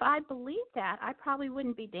 If I believed that, I probably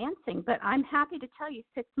wouldn't be dancing. But I'm happy to tell you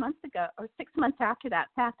 6 months ago, or 6 months after that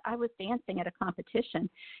fact, I was dancing at a competition.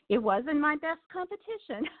 It wasn't my best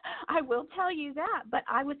competition, I will tell you that, but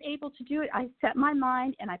I was able to do it. I set my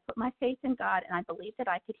mind, and I put my faith in God, and I believed that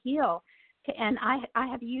I could heal. And I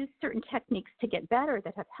have used certain techniques to get better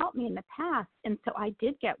that have helped me in the past, and so I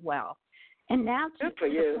did get well. And now to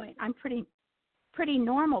the point, I'm pretty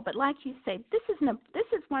normal. But like you say, this is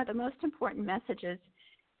one of the most important messages,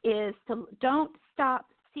 is to don't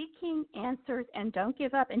stop seeking answers and don't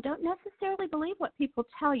give up, and don't necessarily believe what people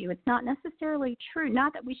tell you. It's not necessarily true.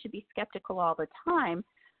 Not that we should be skeptical all the time,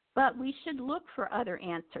 but we should look for other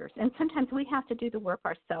answers. And sometimes we have to do the work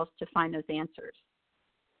ourselves to find those answers.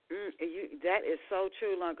 That is so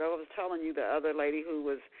true. Like I was telling you, the other lady who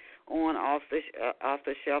was on off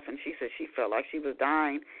the shelf, and she said she felt like she was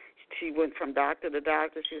dying. She went from doctor to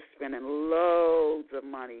doctor. She was spending loads of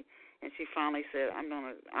money, and she finally said, "I'm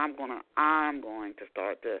going to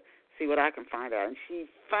start to see what I can find out." And she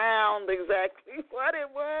found exactly what it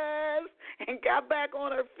was and got back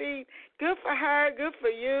on her feet. Good for her. Good for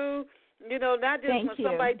you. Not just when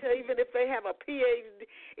somebody tell you, even if they have a PhD,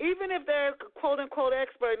 even if they're a quote-unquote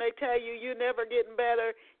expert and they tell you you're never getting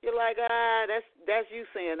better, you're like, that's you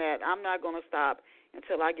saying that. I'm not going to stop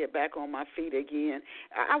until I get back on my feet again.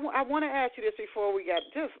 I want to ask you this before we got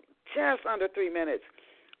just under 3 minutes.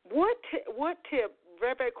 What tip,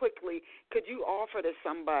 very, very quickly, could you offer to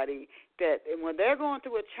somebody that when they're going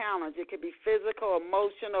through a challenge, it could be physical,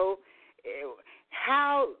 emotional,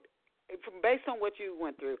 based on what you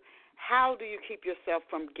went through, how do you keep yourself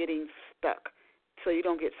from getting stuck so you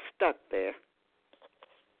don't get stuck there?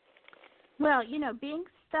 Well, being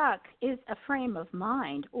stuck is a frame of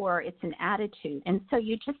mind, or it's an attitude. And so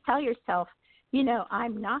you just tell yourself,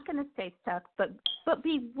 I'm not going to stay stuck, but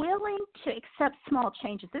be willing to accept small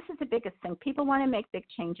changes. This is the biggest thing. People want to make big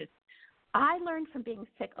changes. I learned from being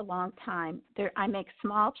sick a long time. I make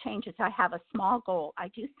small changes. I have a small goal. I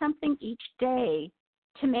do something each day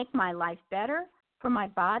to make my life better, for my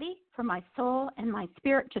body, for my soul, and my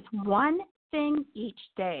spirit. Just one thing each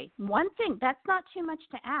day. One thing. That's not too much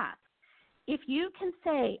to ask. If you can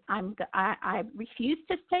say, I refuse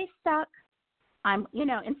to stay stuck, and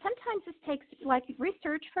sometimes this takes like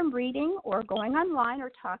research from reading or going online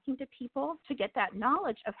or talking to people to get that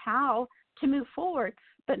knowledge of how to move forward.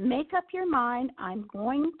 But make up your mind, I'm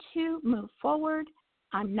going to move forward.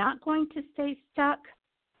 I'm not going to stay stuck.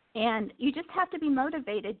 And you just have to be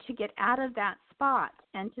motivated to get out of that spot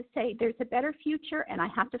and to say there's a better future, and I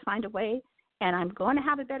have to find a way, and I'm going to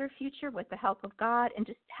have a better future with the help of God, and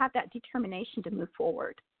just have that determination to move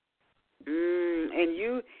forward. And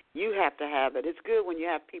you have to have it. It's good when you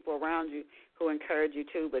have people around you who encourage you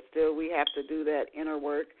too, but still we have to do that inner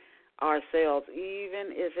work ourselves,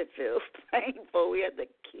 even if it feels painful. We have to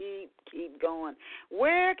keep going.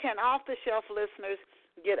 Where can off-the-shelf listeners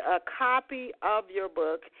get a copy of your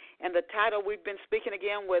book? And the title, we've been speaking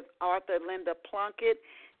again with author Linda Plunkett,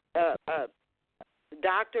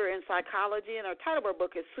 doctor in psychology, and her title of her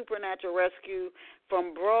book is Supernatural Rescue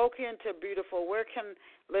from Broken to Beautiful. Where can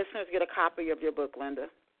listeners get a copy of your book, Linda?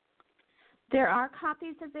 There are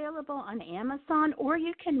copies available on Amazon, or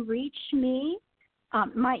you can reach me.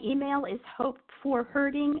 My email is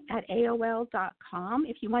hopeforhurting@aol.com.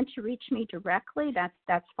 If you want to reach me directly,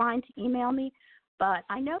 that's fine to email me. But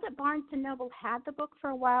I know that Barnes & Noble had the book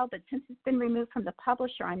for a while, but since it's been removed from the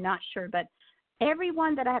publisher, I'm not sure. But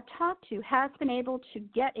everyone that I have talked to has been able to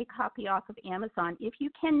get a copy off of Amazon. If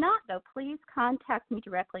you cannot, though, please contact me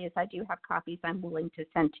directly, as I do have copies I'm willing to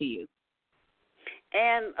send to you.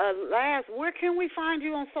 And last, where can we find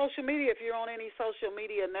you on social media if you're on any social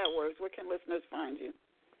media networks? Where can listeners find you?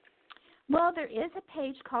 Well, there is a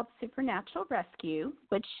page called Supernatural Rescue,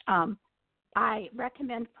 which I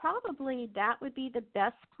recommend. Probably that would be the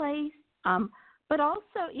best place. But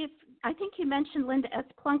also, I think you mentioned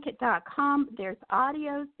LindaSPlunkett.com. There's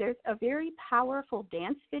audios. There's a very powerful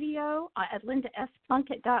dance video at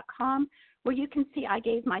LindaSPlunkett.com where you can see I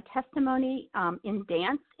gave my testimony in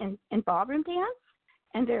dance, in ballroom dance,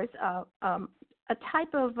 and there's a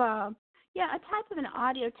type of an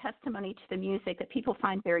audio testimony to the music that people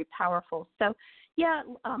find very powerful. So,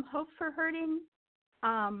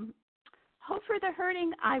 Hope for the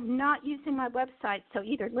Hurting, I'm not using my website, so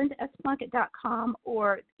either LindaSPlunkett.com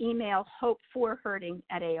or email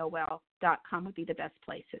hopeforhurting@AOL.com would be the best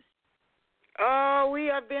places. Oh, we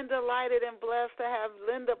have been delighted and blessed to have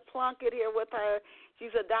Linda Plunkett here with her.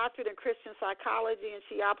 She's a doctorate in Christian psychology, and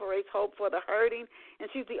she operates Hope for the Hurting.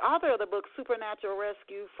 And she's the author of the book Supernatural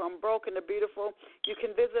Rescue, From Broken to Beautiful. You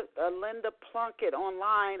can visit Linda Plunkett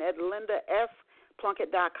online at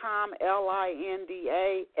LindaSPlunkett.com,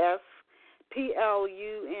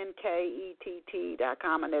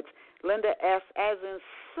 LindaSPlunkett.com, and it's Linda S as in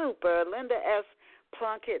super,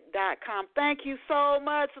 LindaSPlunkett.com. Thank you so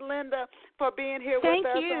much, Linda, for being here with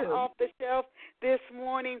us on Off the Shelf this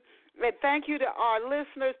morning. And thank you to our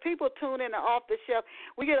listeners. People tune in to Off the Shelf.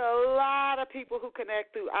 We get a lot of people who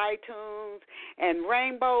connect through iTunes and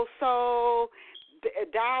Rainbow Soul,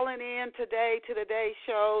 dialing in today to today's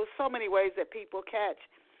show. So many ways that people catch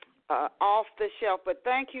Off the Shelf. But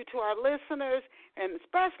thank you to our listeners, and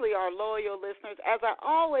especially our loyal listeners. As I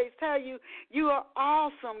always tell you, you are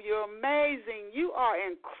awesome. You're amazing. You are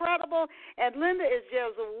incredible. And Linda is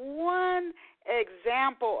just one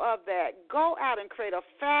example of that. Go out and create a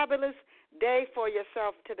fabulous day for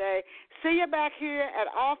yourself today. See you back here at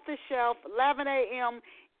Off the Shelf, 11 a.m.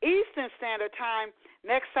 Eastern Standard Time.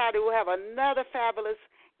 Next Saturday, we'll have another fabulous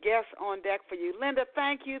guest on deck for you. Linda,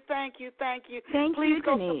 thank you. Thank Please you,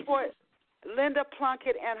 go Denise. support Linda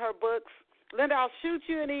Plunkett and her books. Linda, I'll shoot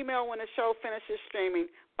you an email when the show finishes streaming.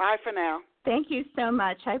 Bye for now. Thank you so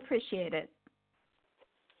much. I appreciate it.